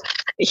heart.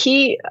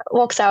 He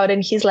walks out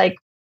and he's like,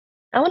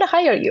 I want to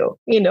hire you,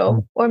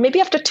 or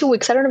maybe after 2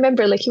 weeks, I don't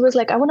remember. Like he was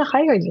like, I want to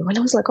hire you. And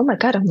I was like, oh my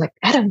God, I'm like,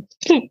 Adam,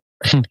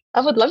 I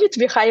would love you to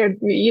be hired,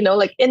 and he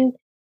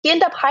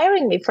ended up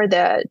hiring me for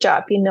the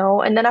job.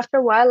 And then after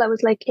a while I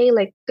was like, hey,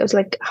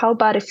 how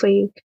about if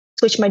we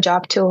switch my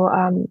job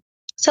to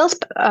sales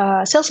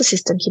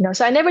assistant.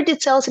 So I never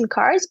did sales in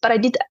cars, but I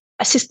did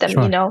assist them,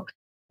 Sure.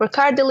 for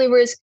car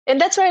deliveries. And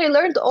that's where I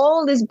learned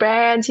all these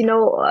brands,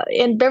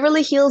 and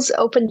Beverly Hills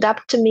opened up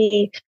to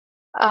me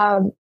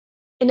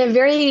in a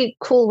very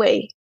cool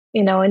way,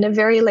 in a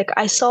very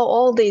I saw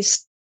all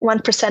these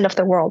 1% of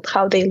the world,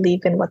 how they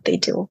live and what they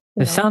do.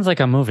 This sounds like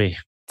a movie,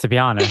 to be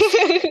honest.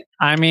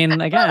 I mean,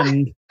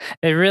 again,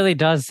 it really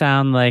does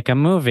sound like a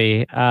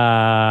movie.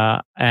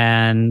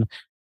 And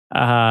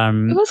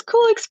it was a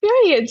cool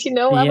experience. I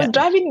was yeah.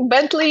 driving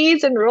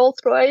Bentleys and Rolls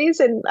Royce,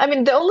 and I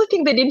mean, the only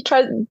thing they didn't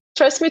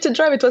trust me to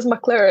drive it was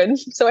McLaren,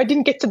 so I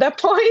didn't get to that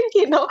point.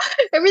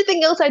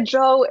 Everything else I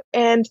drove,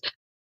 and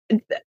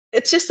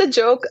it's just a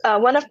joke.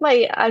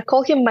 I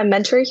call him my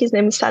mentor. His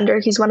name is Sander.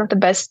 He's one of the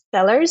best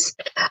sellers.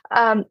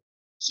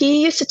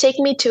 He used to take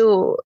me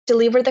to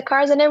deliver the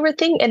cars and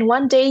everything. And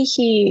one day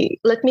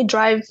he let me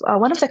drive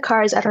one of the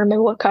cars. I don't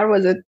remember what car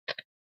was it.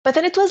 But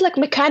then it was like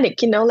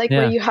mechanic,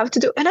 where you have to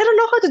do, and I don't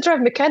know how to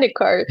drive mechanic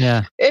car.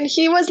 Yeah. And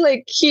he was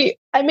like,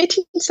 I made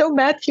him so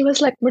mad. He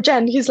was like,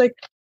 Merjen, he's like,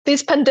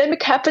 this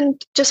pandemic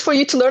happened just for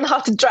you to learn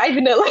how to drive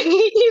in LA.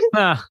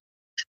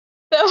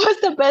 That was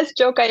the best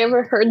joke I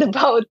ever heard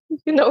about,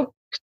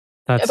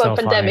 That's about so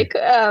pandemic.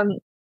 Funny.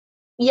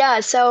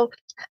 So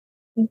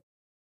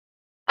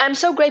I'm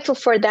so grateful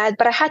for that,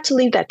 but I had to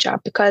leave that job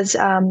because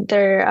I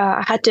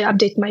had to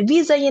update my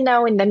visa, in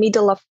the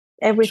middle of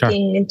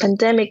everything in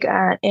pandemic,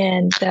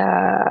 and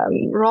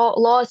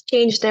laws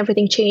changed,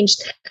 everything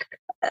changed.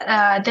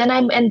 Then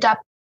I end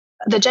up,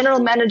 the general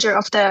manager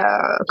of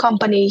the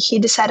company, he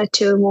decided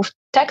to move to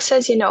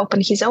Texas,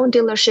 open his own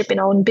dealership and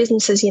own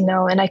businesses,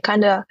 and I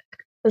kind of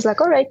was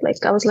like, all right,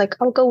 I was like,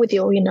 I'll go with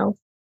you,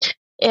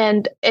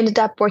 and ended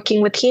up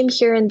working with him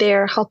here and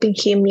there, helping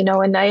him,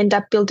 and I ended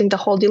up building the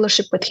whole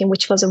dealership with him,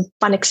 which was a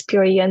fun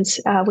experience,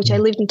 which I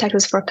lived in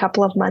Texas for a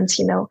couple of months,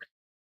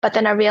 But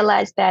then I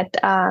realized that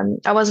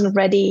I wasn't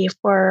ready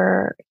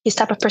for his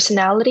type of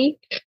personality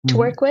to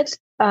work with.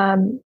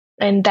 And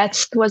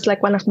that was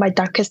one of my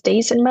darkest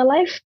days in my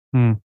life,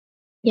 And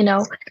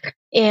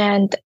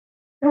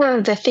one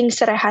of the things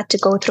that I had to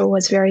go through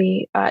was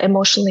very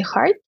emotionally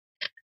hard.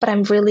 But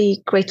I'm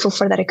really grateful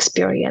for that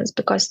experience,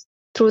 because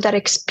through that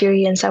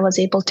experience, I was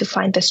able to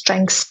find the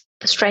strength,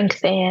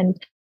 and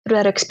through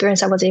that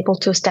experience, I was able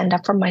to stand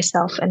up for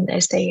myself and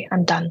say,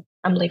 I'm done,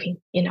 I'm leaving,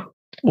 Can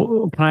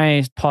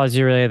I pause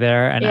you really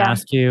there and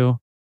ask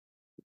you,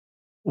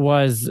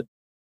 was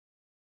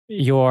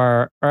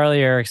your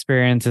earlier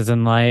experiences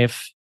in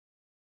life,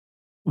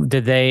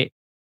 did they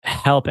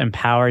help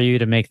empower you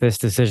to make this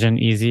decision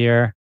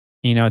easier?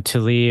 To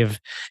leave,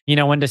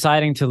 when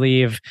deciding to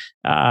leave,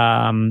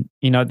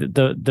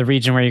 the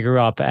region where you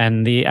grew up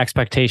and the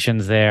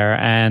expectations there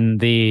and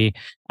the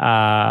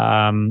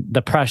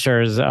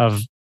pressures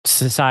of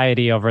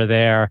society over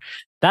there,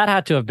 that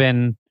had to have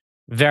been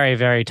very,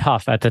 very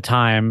tough at the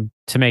time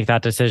to make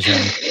that decision.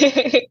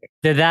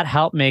 Did that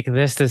help make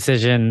this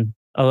decision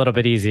a little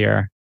bit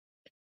easier?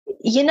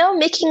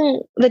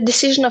 Making the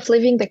decision of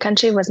leaving the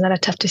country was not a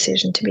tough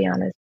decision, to be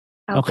honest.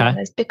 I'll be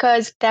honest,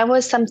 because that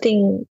was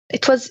something,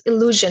 it was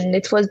illusion.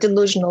 It was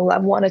delusional. I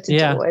wanted to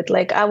do it.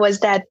 I was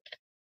that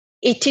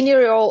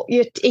 18-year-old,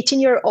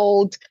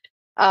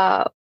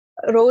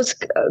 rose,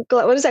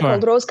 what is that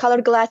called?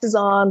 Rose-colored glasses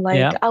on.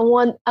 I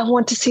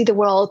want to see the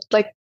world.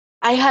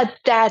 I had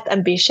that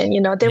ambition,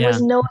 there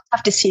was no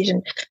tough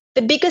decision.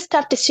 The biggest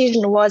tough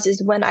decision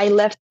is when I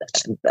left,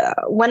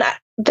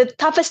 the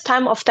toughest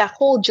time of that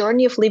whole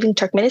journey of leaving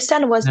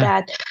Turkmenistan was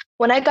that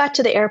when I got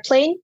to the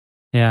airplane,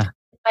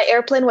 my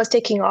airplane was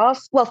taking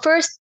off. Well,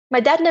 first,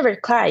 my dad never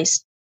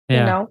cries,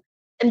 And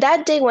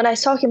that day when I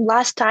saw him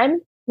last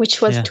time,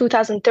 which was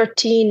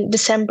 2013,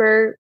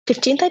 December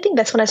 15th, I think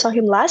that's when I saw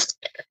him last,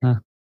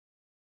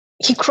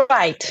 he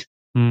cried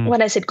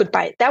when I said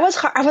goodbye. That was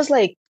hard. I was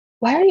like,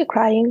 why are you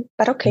crying?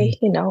 But okay,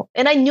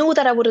 And I knew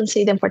that I wouldn't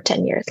see them for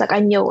 10 years.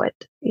 I knew it,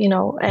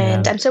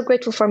 And I'm so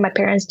grateful for my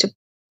parents to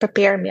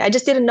prepare me. I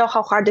just didn't know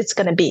how hard it's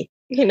going to be,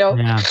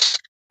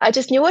 I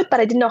just knew it, but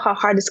I didn't know how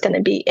hard it's going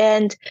to be.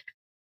 And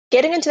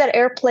getting into that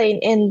airplane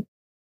and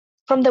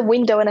from the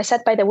window, and I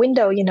sat by the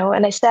window,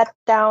 and I sat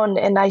down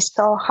and I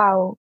saw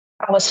how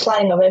I was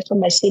flying away from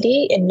my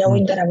city and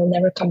knowing that I will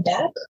never come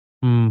back.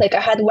 I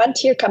had one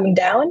tear coming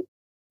down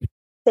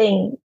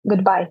saying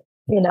goodbye,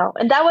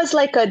 And that was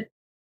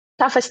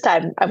toughest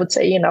time, I would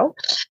say,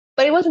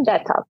 but it wasn't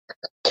that tough.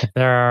 If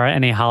there are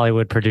any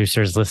Hollywood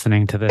producers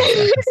listening to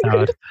this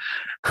episode,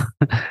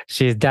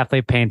 she's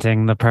definitely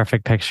painting the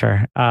perfect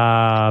picture.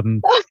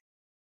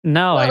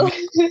 No, Well,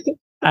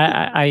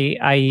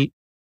 I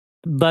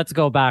let's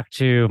go back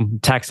to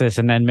Texas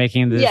and then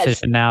making the yes,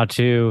 decision now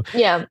to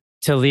yeah,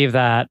 leave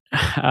that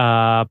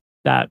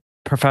that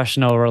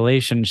professional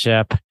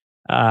relationship.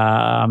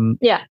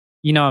 yeah.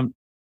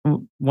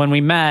 When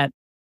we met,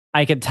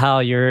 I could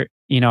tell you're,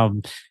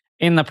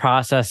 in the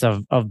process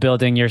of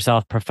building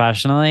yourself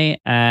professionally,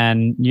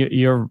 and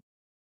you're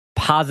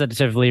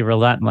positively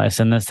relentless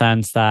in the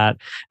sense that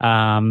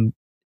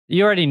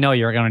you already know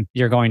you're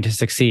going to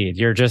succeed.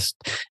 You're just,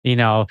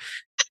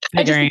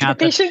 I just figuring need to be out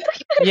the patient.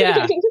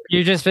 yeah,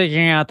 you're just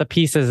figuring out the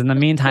pieces in the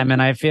meantime.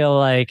 And I feel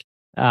like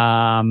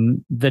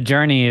the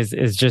journey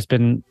is just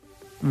been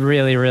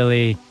really,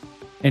 really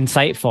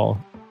insightful.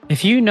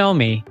 If you know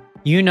me,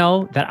 you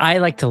know that I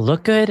like to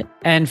look good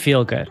and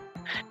feel good.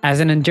 As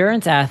an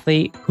endurance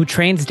athlete who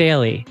trains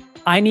daily,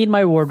 I need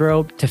my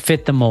wardrobe to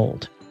fit the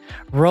mold.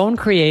 Roan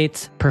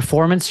creates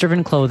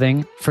performance-driven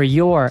clothing for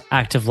your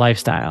active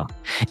lifestyle.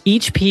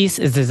 Each piece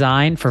is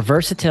designed for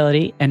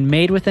versatility and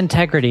made with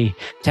integrity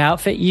to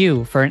outfit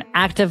you for an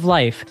active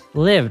life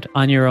lived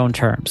on your own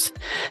terms.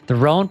 The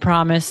Roan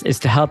promise is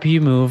to help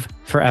you move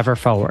forever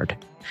forward.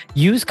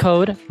 Use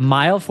code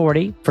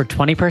MILE40 for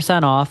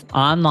 20% off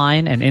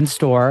online and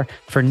in-store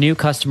for new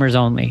customers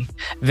only.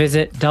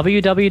 Visit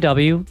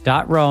www.rhone.com,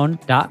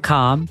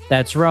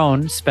 that's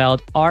Rhone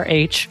spelled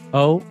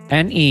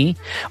RHONE,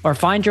 or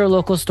find your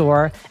local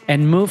store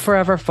and move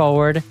forever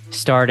forward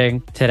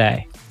starting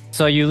today.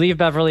 So you leave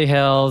Beverly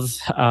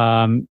Hills,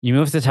 you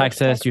move to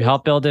Texas, you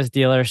help build this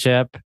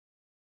dealership.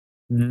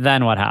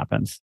 Then what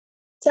happens?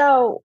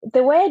 So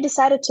the way I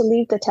decided to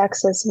leave the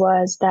Texas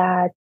was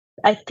that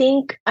I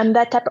think I'm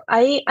that type.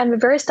 I'm a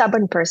very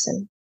stubborn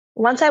person.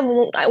 Once I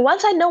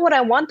know what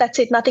I want, that's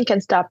it. Nothing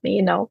can stop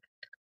me, But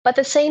at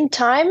the same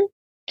time,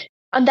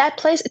 on that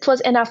place, it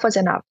was enough was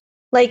enough.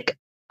 Like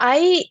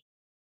I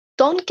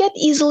don't get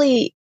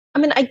easily. I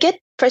mean, I get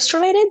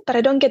frustrated, but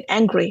I don't get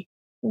angry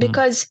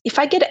because if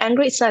I get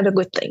angry, it's not a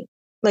good thing.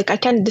 Like I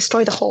can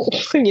destroy the whole,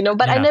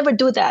 But I never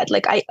do that.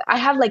 Like I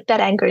have like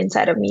that anger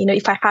inside of me,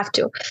 if I have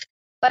to.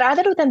 But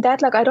other than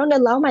that, like I don't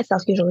allow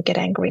myself usually get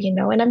angry,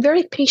 and I'm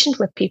very patient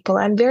with people.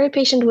 I'm very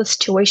patient with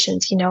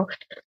situations,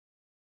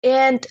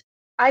 And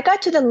I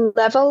got to the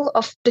level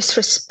of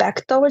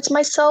disrespect towards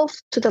myself,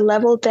 to the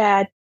level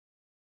that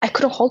I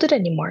couldn't hold it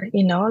anymore.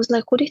 I was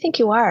like, who do you think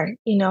you are?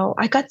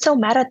 I got so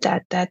mad at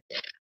that,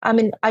 I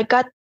mean, I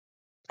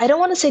don't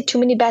want to say too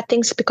many bad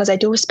things because I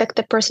do respect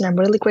the person. I'm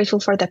really grateful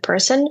for that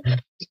person.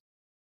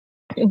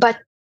 But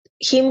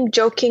him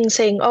joking,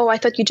 saying, oh, I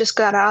thought you just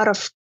got out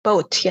of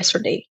boat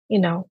yesterday,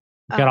 Get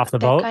off the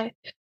boat?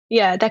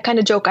 That kind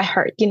of joke I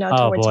heard,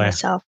 towards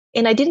myself.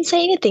 And I didn't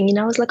say anything,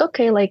 I was like,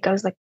 okay, like, I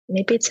was like,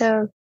 maybe it's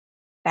a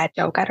bad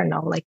joke. I don't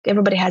know. Like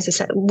everybody has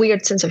this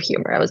weird sense of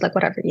humor. I was like,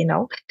 whatever,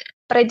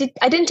 but I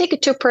didn't take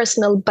it too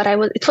personal, but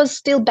it was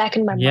still back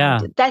in my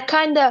mind. That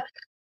kind of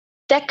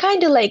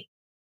like,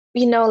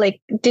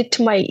 like did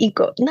to my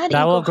ego.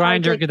 That will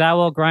grind your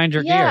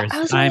gears.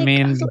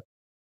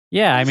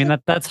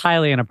 That's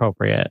highly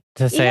inappropriate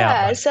to say.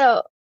 Yeah.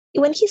 So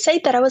when he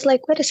said that, I was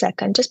like, wait a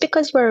second, just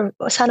because we're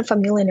a son of a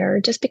millionaire,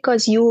 just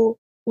because you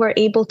were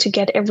able to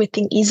get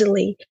everything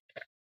easily.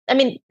 I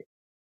mean,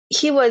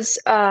 he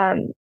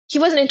wasn't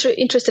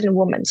interested in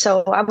women.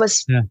 So I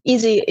was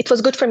easy. It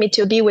was good for me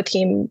to be with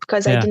him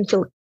because I didn't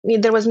feel,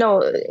 it was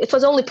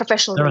only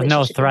professional. There was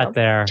no threat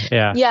there.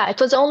 Yeah. Yeah.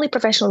 It was only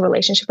professional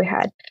relationship we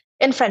had,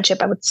 and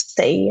friendship, I would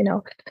say,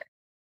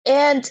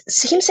 and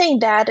him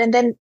saying that, and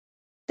then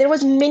there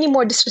was many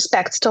more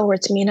disrespects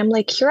towards me. And I'm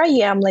like, here I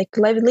am, like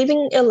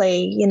living in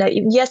LA,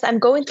 yes, I'm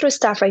going through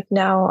stuff right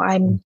now.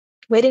 I'm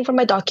waiting for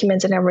my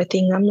documents and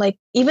everything. I'm like,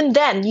 even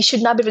then, you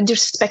should not be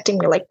disrespecting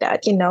me like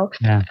that,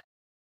 Yeah.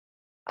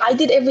 I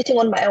did everything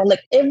on my own,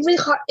 like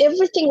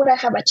everything what I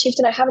have achieved,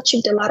 and I have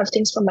achieved a lot of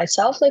things for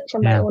myself, like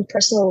for my own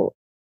personal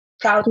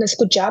proudness,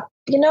 good job,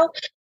 I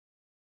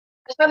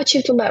have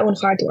achieved with my own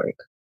hard work.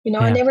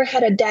 I never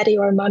had a daddy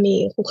or a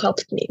mommy who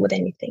helped me with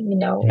anything,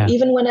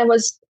 even when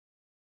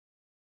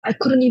I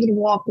couldn't even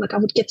walk. Like I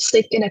would get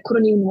sick and I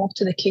couldn't even walk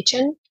to the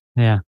kitchen.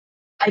 Yeah.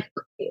 I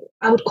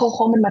would call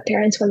home and my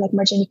parents were like,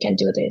 Merjen, you can't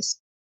do this.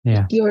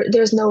 Yeah.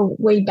 There's no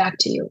way back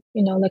to you.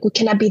 Like we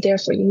cannot be there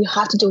for you. You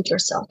have to do it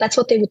yourself. That's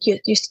what they would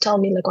used to tell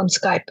me, like on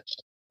Skype.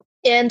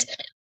 And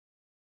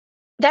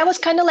that was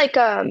kind of like,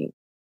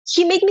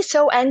 he made me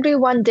so angry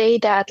one day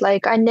that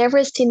like, I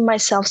never seen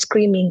myself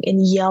screaming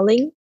and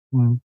yelling.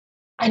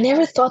 I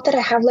never thought that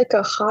I have like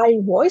a high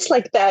voice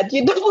like that,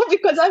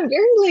 because I'm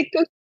very like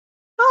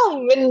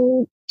calm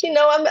and,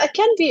 I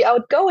can be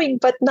outgoing,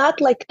 but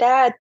not like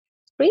that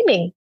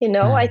screaming,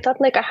 I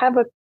thought like I have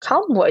a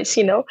calm voice,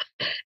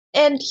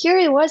 and here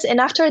it was.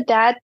 And after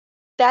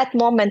that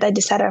moment, I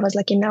decided, I was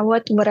like, you know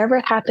what, whatever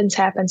happens,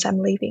 I'm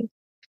leaving.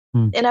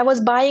 And I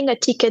was buying a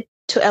ticket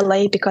to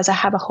LA because I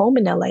have a home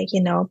in LA,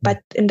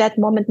 but in that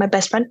moment, my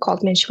best friend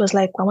called me and she was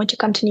like, why won't you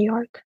come to New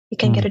York? You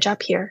can get a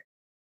job here.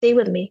 Stay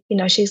with me.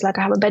 She's like,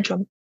 I have a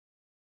bedroom.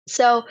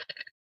 So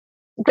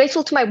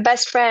grateful to my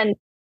best friend.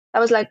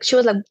 She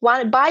was like,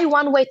 buy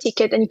one-way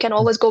ticket and you can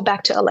always go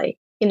back to LA.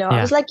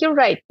 I was like, you're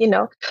right.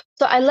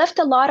 So I left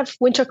a lot of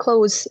winter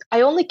clothes.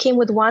 I only came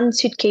with one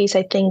suitcase,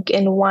 I think,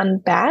 in one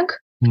bag.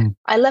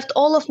 I left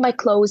all of my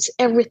clothes,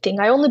 everything.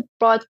 I only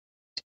brought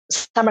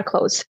summer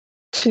clothes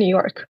to New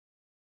York.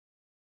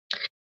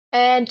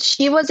 And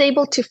she was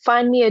able to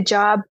find me a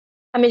job.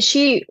 I mean,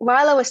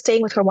 while I was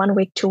staying with her 1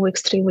 week, 2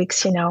 weeks, 3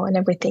 weeks, and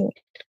everything,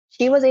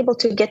 she was able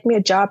to get me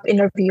a job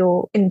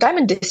interview in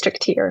Diamond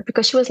District here,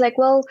 because she was like,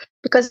 well,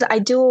 because I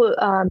do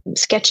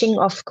sketching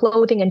of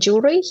clothing and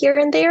jewelry here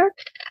and there.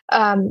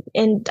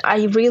 And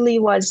I really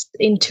was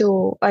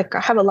into, like,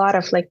 I have a lot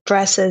of like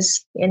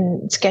dresses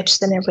and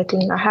sketches and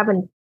everything. I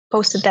haven't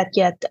posted that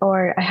yet,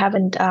 or I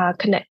haven't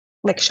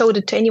showed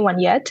it to anyone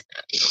yet.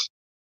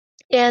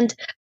 And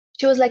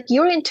she was like,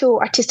 you're into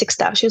artistic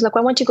stuff. She was like,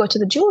 why don't you go to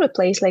the jewelry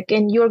place? Like,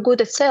 and you're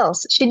good at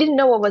sales. She didn't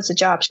know what was the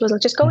job. She was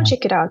like, just go and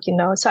check it out,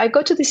 So I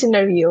go to this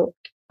interview.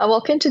 I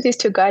walk into these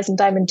two guys in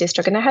Diamond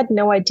District, and I had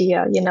no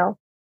idea,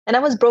 and I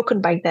was broken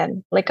by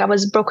then. Like, I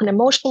was broken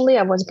emotionally.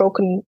 I was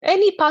broken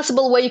any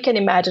possible way you can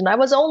imagine. I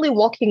was only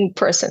walking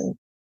person.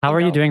 How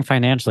are you doing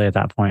financially at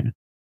that point?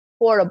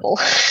 Horrible.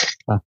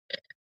 Huh.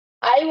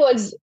 I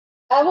was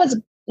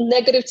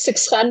negative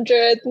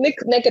 600,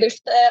 negative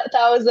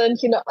 1,000.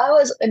 I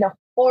was in a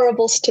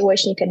horrible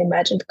situation you can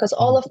imagine, because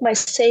all of my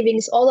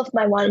savings, all of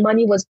my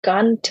money was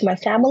gone to my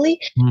family.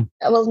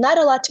 Well, not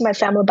a lot to my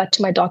family, but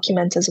to my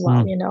documents as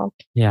well.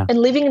 Yeah. And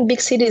living in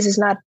big cities is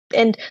not.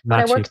 And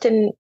not when I worked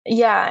in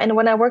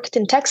when I worked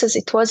in Texas,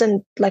 it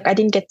wasn't like I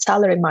didn't get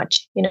salary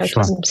much. It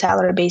wasn't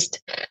salary based.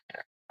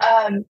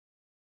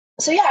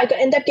 So yeah, I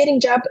ended up getting a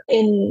job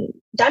in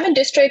Diamond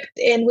District,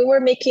 and we were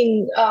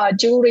making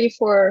jewelry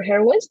for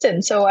Harry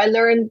Winston. So I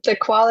learned the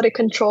quality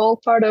control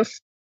part of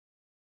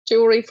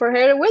jewelry for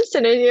Harry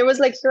Winston, and it was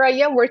like, here I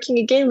am working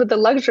again with the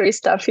luxury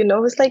stuff. It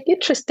was like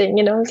interesting.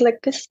 It was like,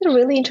 this is a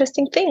really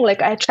interesting thing.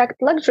 Like, I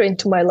attract luxury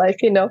into my life.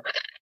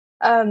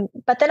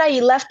 But then I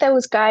left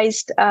those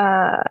guys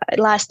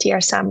last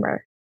year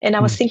summer, and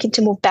I was thinking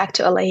to move back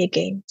to LA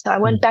again. So I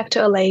went back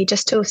to LA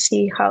just to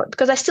see how,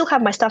 because I still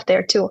have my stuff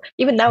there too,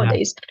 even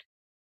nowadays.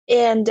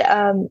 And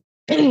I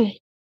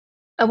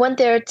went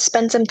there to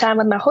spend some time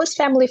with my host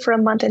family for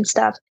a month and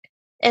stuff.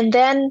 And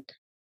then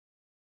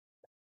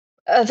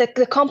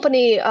the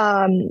company,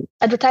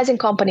 advertising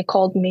company,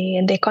 called me,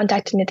 and they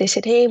contacted me. They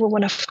said, hey, we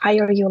want to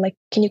hire you. Like,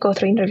 can you go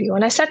through interview?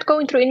 And I started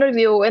going through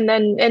interview, and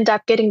then end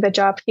up getting the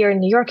job here in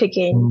New York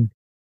again.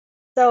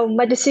 So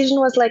my decision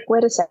was like,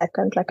 wait a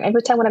second. Like,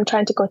 every time when I'm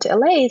trying to go to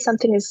LA,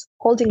 something is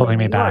holding me in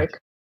New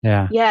York.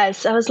 Yeah.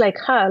 Yes. I was like,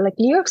 like,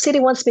 New York City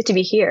wants me to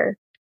be here.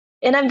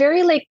 And I'm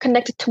very like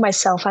connected to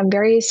myself. I'm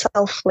very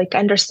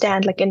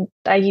understand, like, and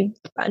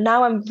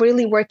now I'm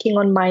really working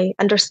on my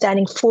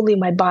understanding fully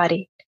my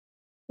body,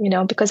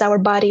 because our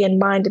body and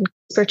mind and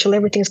spiritual,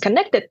 everything is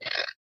connected.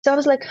 So I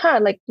was like,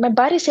 like, my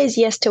body says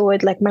yes to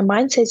it. Like, my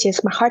mind says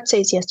yes, my heart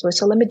says yes to it.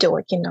 So let me do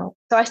it,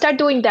 So I started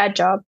doing that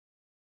job.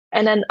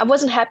 And then I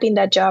wasn't happy in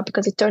that job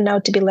because it turned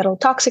out to be a little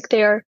toxic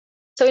there.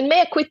 So in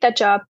May, I quit that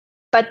job.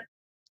 But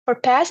for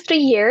past 3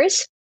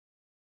 years,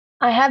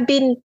 I have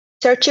been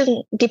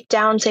searching deep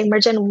down, saying,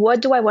 Merjen,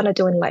 what do I want to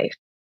do in life?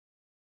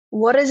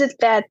 What is it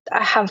that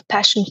I have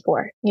passion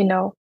for, In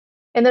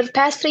the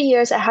past 3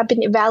 years, I have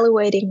been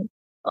evaluating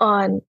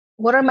on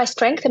what are my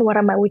strengths and what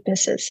are my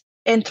weaknesses.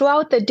 And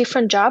throughout the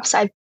different jobs,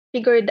 I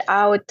figured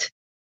out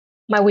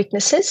my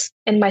weaknesses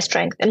and my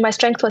strength. And my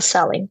strength was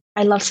selling.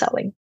 I love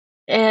selling.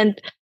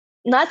 And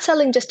not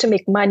selling just to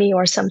make money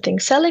or something.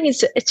 Selling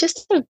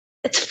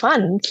it's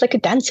fun. It's like a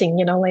dancing,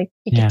 like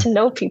you get to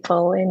know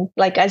people. And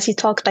like, as you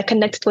talked, I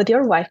connected with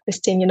your wife,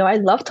 Christine. I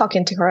love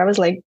talking to her. I was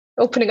like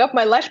opening up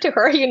my life to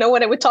her,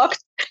 when I would talk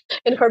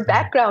in her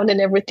background and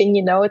everything,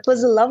 it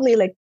was a lovely,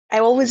 like, I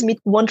always meet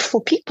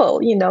wonderful people,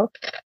 So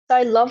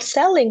I love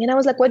selling. And I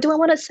was like, what do I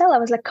want to sell? I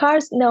was like,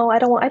 cars? No, I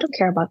don't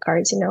care about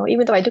cars,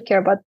 even though I do care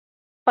about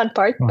fun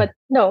part, but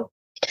no.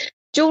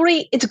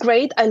 Jewelry, it's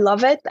great. I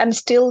love it.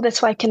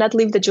 That's why I cannot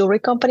leave the jewelry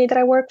company that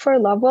I work for,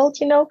 Lovewell,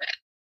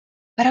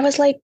 But I was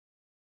like,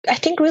 I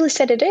think really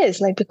said it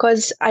is, like,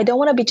 because I don't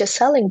want to be just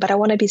selling, but I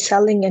want to be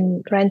selling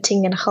and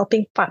renting and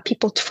helping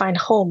people to find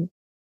home.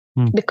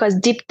 Because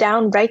deep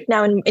down right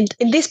now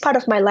in this part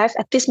of my life,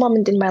 at this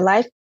moment in my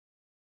life,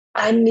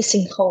 I'm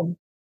missing home.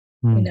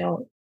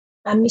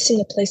 I'm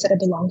missing a place that I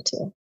belong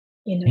to,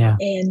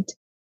 and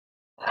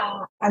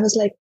I was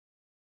like,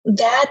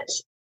 that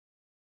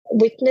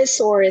weakness,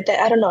 or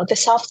I don't know, the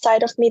soft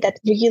side of me that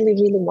really,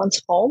 really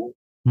wants home.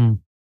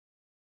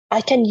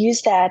 I can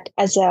use that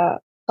as a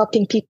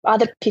helping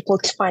other people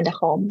to find a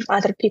home,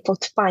 other people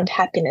to find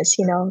happiness,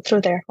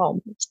 through their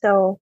home.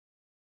 So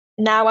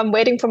now I'm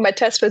waiting for my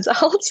test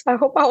results. I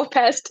hope I'll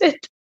pass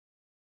it.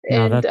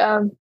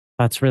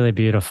 That's really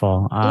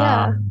beautiful.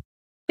 Yeah.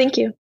 Thank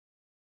you.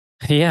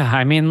 Yeah.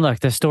 I mean, look,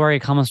 the story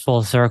comes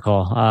full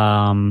circle,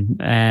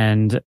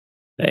 and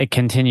it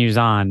continues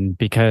on,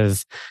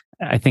 because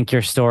I think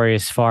your story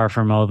is far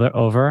from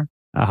over.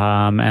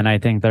 And I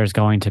think there's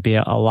going to be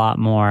a lot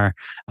more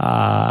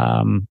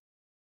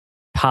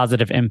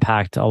positive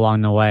impact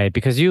along the way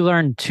because you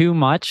learned too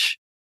much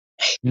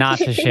not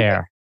to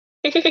share.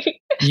 You I have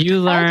to be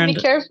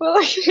learned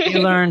careful. you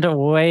learned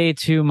way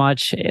too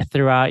much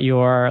throughout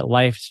your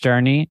life's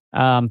journey,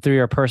 through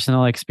your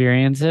personal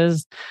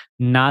experiences,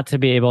 not to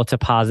be able to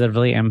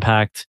positively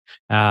impact,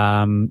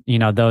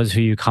 those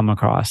who you come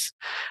across.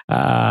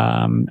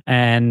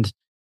 And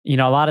a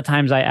lot of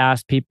times I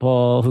ask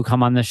people who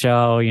come on the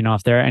show,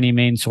 if there are any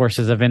main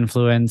sources of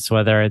influence,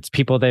 whether it's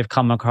people they've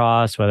come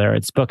across, whether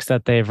it's books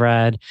that they've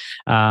read.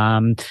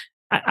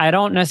 I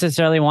don't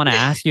necessarily want to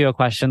ask you a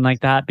question like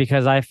that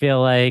because I feel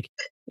like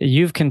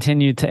you've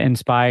continued to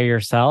inspire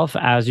yourself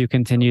as you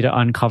continue to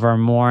uncover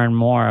more and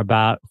more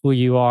about who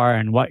you are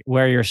and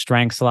where your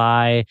strengths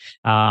lie,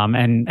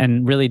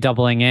 and really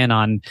doubling in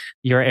on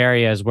your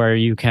areas where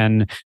you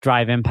can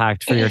drive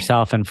impact for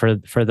yourself and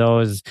for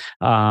those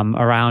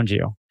around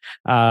you.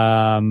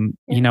 I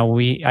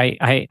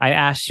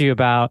asked you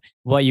about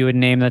what you would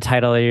name the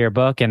title of your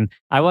book, and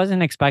I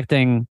wasn't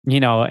expecting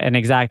an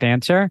exact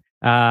answer,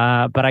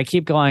 but I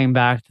keep going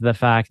back to the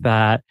fact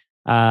that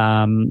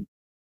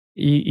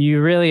you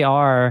really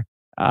are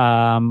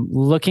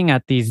looking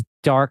at these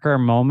darker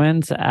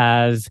moments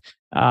as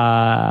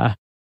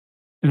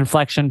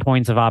inflection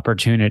points of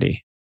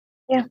opportunity.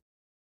 Yeah.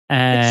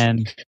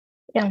 And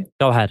yeah.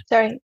 Go ahead.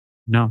 Sorry.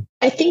 No.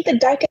 I think the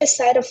darkest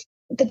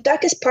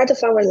part of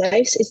our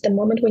lives is the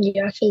moment when you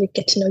actually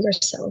get to know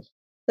yourself.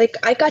 Like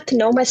I got to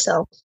know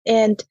myself,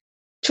 and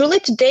truly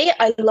today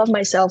I love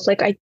myself.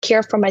 Like I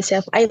care for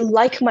myself. I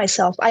like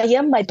myself. I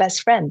am my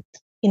best friend.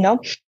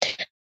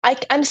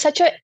 I'm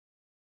such a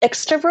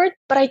extrovert,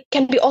 but I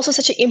can be also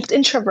such an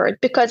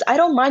introvert because I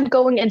don't mind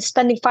going and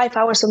spending 5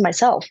 hours with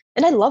myself.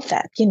 And I love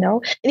that.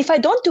 And if I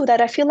don't do that,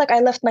 I feel like I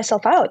left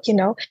myself out.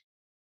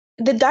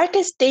 The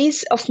darkest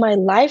days of my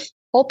life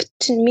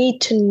helped me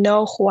to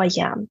know who I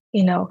am,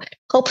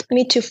 helped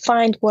me to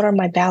find what are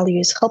my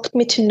values, helped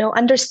me to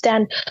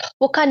understand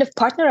what kind of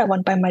partner I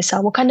want by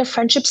myself, what kind of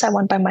friendships I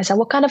want by myself,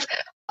 what kind of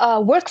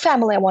work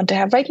family I want to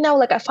have. Right now,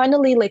 I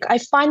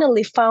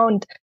finally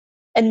found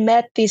and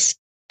met these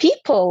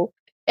people.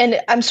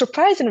 And I'm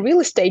surprised in real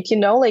estate,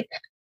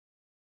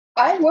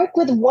 I work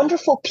with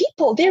wonderful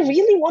people. They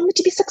really want me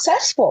to be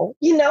successful,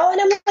 and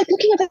I'm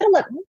looking at that, I'm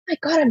like, oh my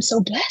God, I'm so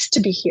blessed to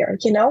be here,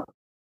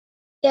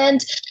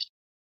 And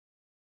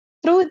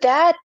through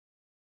that,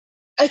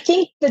 I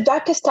think the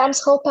darkest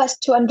times help us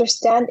to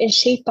understand and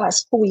shape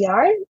us who we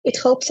are. It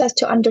helps us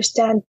to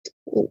understand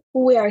who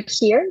we are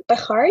here by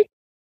heart,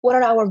 what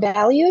are our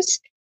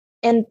values,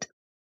 and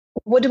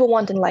what do we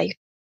want in life,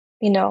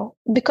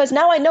 because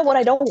now I know what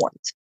I don't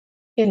want.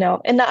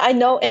 And I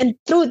know, and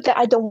through that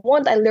I don't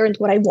want, I learned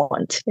what I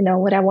want,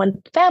 what I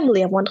want: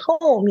 family, I want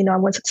home, I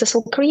want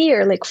successful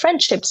career, like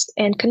friendships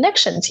and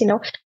connections,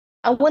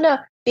 I want to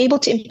be able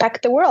to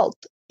impact the world.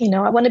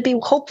 I want to be,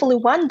 hopefully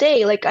one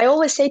day, like I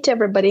always say to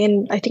everybody,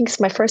 and I think it's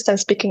my first time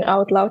speaking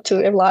out loud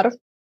to a lot of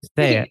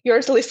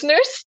your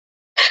listeners.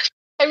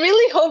 I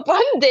really hope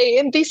one day,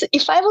 and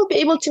if I will be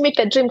able to make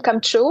that dream come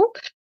true,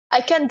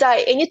 I can die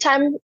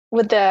anytime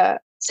with the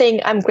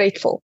saying, I'm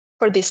grateful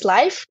for this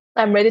life.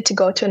 I'm ready to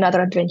go to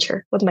another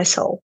adventure with my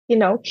soul.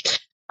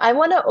 I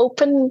want to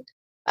open,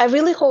 I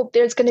really hope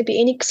there's going to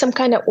be some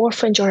kind of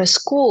orphanage or a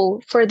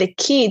school for the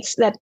kids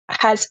that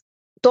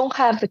don't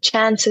have the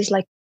chances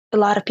like a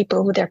lot of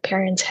people with their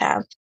parents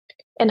have,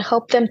 and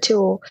help them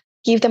to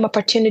give them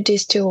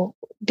opportunities to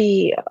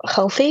be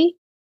healthy,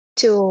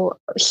 to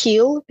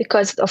heal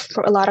because of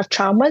a lot of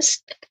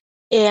traumas,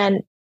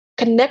 and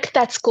connect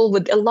that school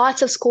with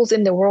lots of schools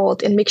in the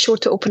world, and make sure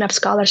to open up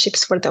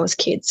scholarships for those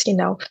kids,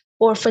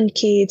 orphan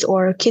kids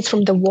or kids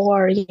from the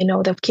war,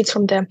 the kids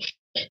from the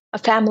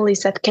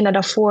families that cannot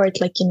afford,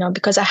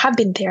 because I have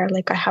been there,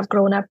 I have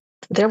grown up.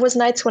 There was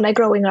nights when I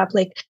growing up,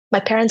 my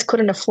parents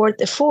couldn't afford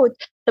the food,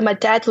 so my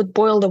dad would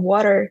boil the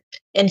water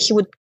and he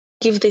would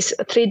give this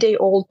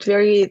 3-day-old,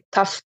 very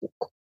tough,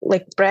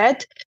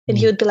 bread. And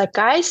he would be like,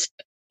 guys,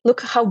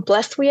 look how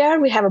blessed we are.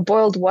 We have a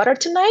boiled water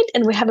tonight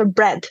and we have a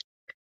bread.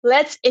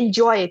 Let's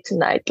enjoy it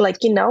tonight.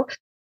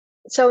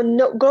 So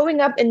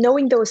growing up and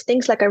knowing those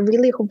things, I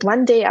really hope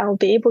one day I'll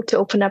be able to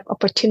open up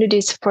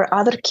opportunities for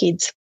other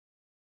kids,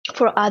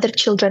 for other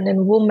children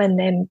and women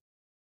and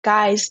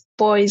guys,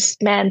 boys,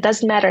 men,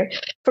 doesn't matter,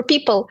 for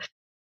people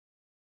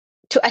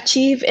to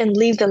achieve and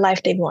live the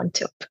life they want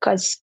to,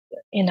 because,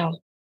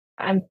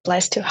 I'm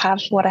blessed to have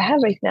what I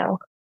have right now.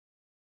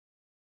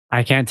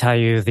 I can't tell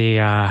you the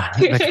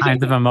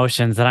kinds of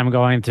emotions that I'm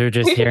going through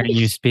just hearing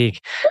you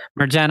speak.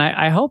 Merjen,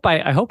 I hope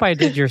I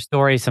did your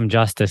story some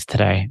justice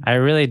today. I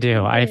really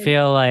do. I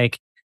feel like,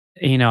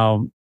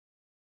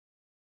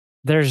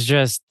 there's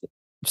just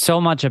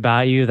so much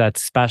about you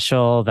that's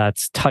special,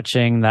 that's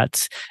touching,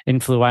 that's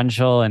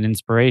influential and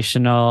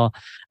inspirational.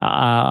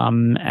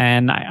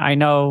 And I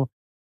know,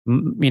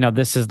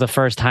 this is the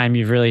first time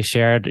you've really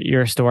shared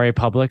your story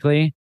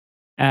publicly.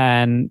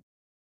 And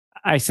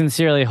I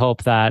sincerely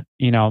hope that,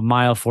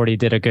 Mile 40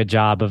 did a good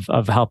job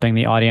of helping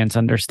the audience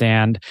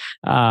understand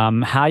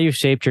how you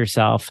shaped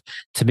yourself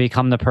to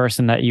become the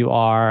person that you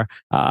are,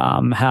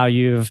 how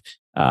you've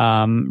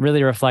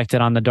really reflected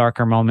on the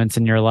darker moments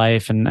in your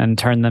life and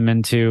turned them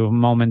into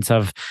moments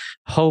of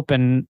hope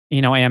and,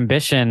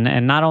 ambition,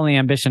 and not only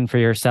ambition for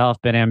yourself,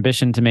 but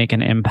ambition to make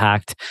an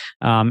impact.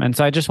 And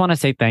so I just want to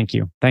say thank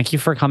you. Thank you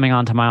for coming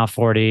on to Mile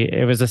 40.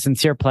 It was a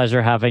sincere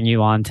pleasure having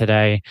you on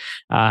today.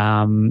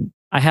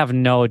 I have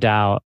no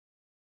doubt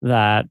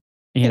that,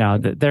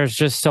 there's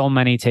just so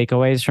many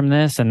takeaways from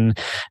this. And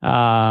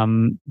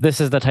this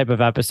is the type of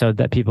episode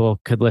that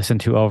people could listen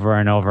to over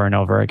and over and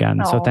over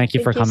again. So thank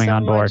you for coming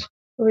on board.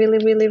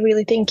 Really, really,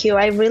 really thank you.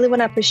 I really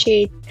want to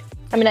appreciate.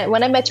 I mean,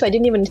 when I met you, I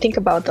didn't even think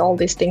about all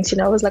these things.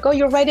 I was like, oh,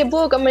 you write a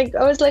book.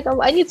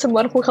 I need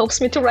someone who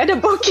helps me to write a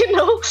book,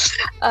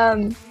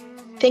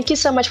 Thank you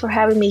so much for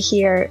having me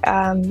here.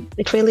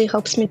 It really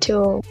helps me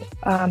to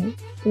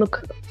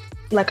look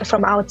like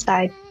from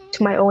outside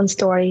to my own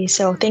story.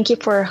 So thank you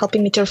for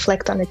helping me to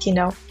reflect on it,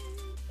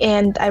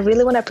 And I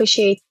really want to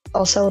appreciate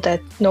also that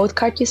note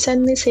card you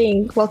sent me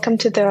saying, welcome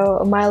to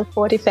the Mile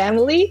 40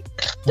 family.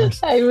 Yes.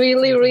 I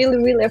really, really,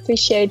 really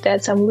appreciate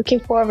that. So I'm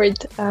looking forward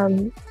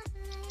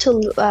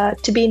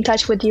to be in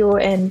touch with you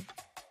and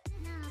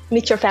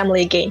meet your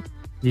family again.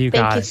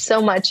 Thank you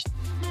so much.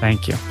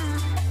 Thank you.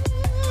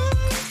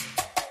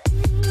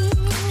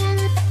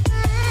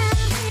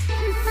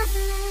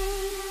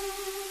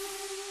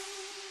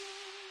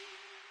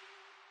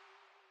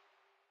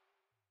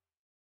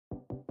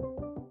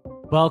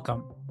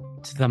 Welcome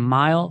to the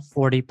Mile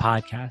 40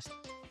 podcast.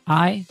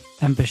 I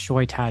am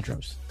Bishoy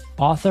Tadros,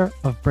 author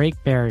of Break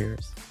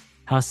Barriers,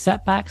 How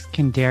Setbacks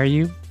Can Dare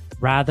You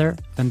Rather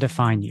Than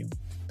Define You,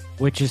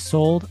 which is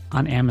sold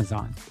on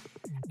Amazon.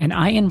 And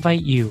I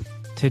invite you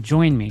to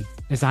join me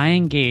as I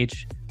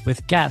engage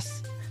with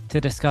guests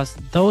to discuss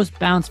those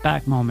bounce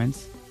back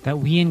moments that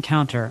we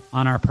encounter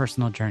on our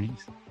personal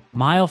journeys.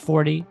 Mile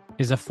 40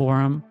 is a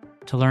forum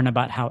to learn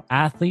about how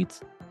athletes,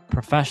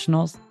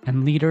 professionals,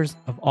 and leaders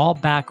of all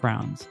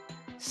backgrounds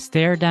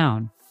stare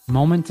down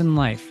moments in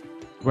life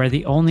where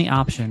the only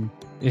option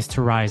is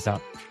to rise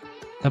up.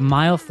 The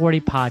Mile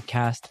 40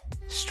 podcast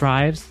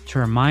strives to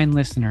remind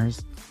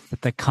listeners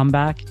that the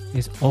comeback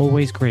is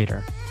always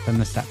greater than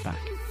the setback.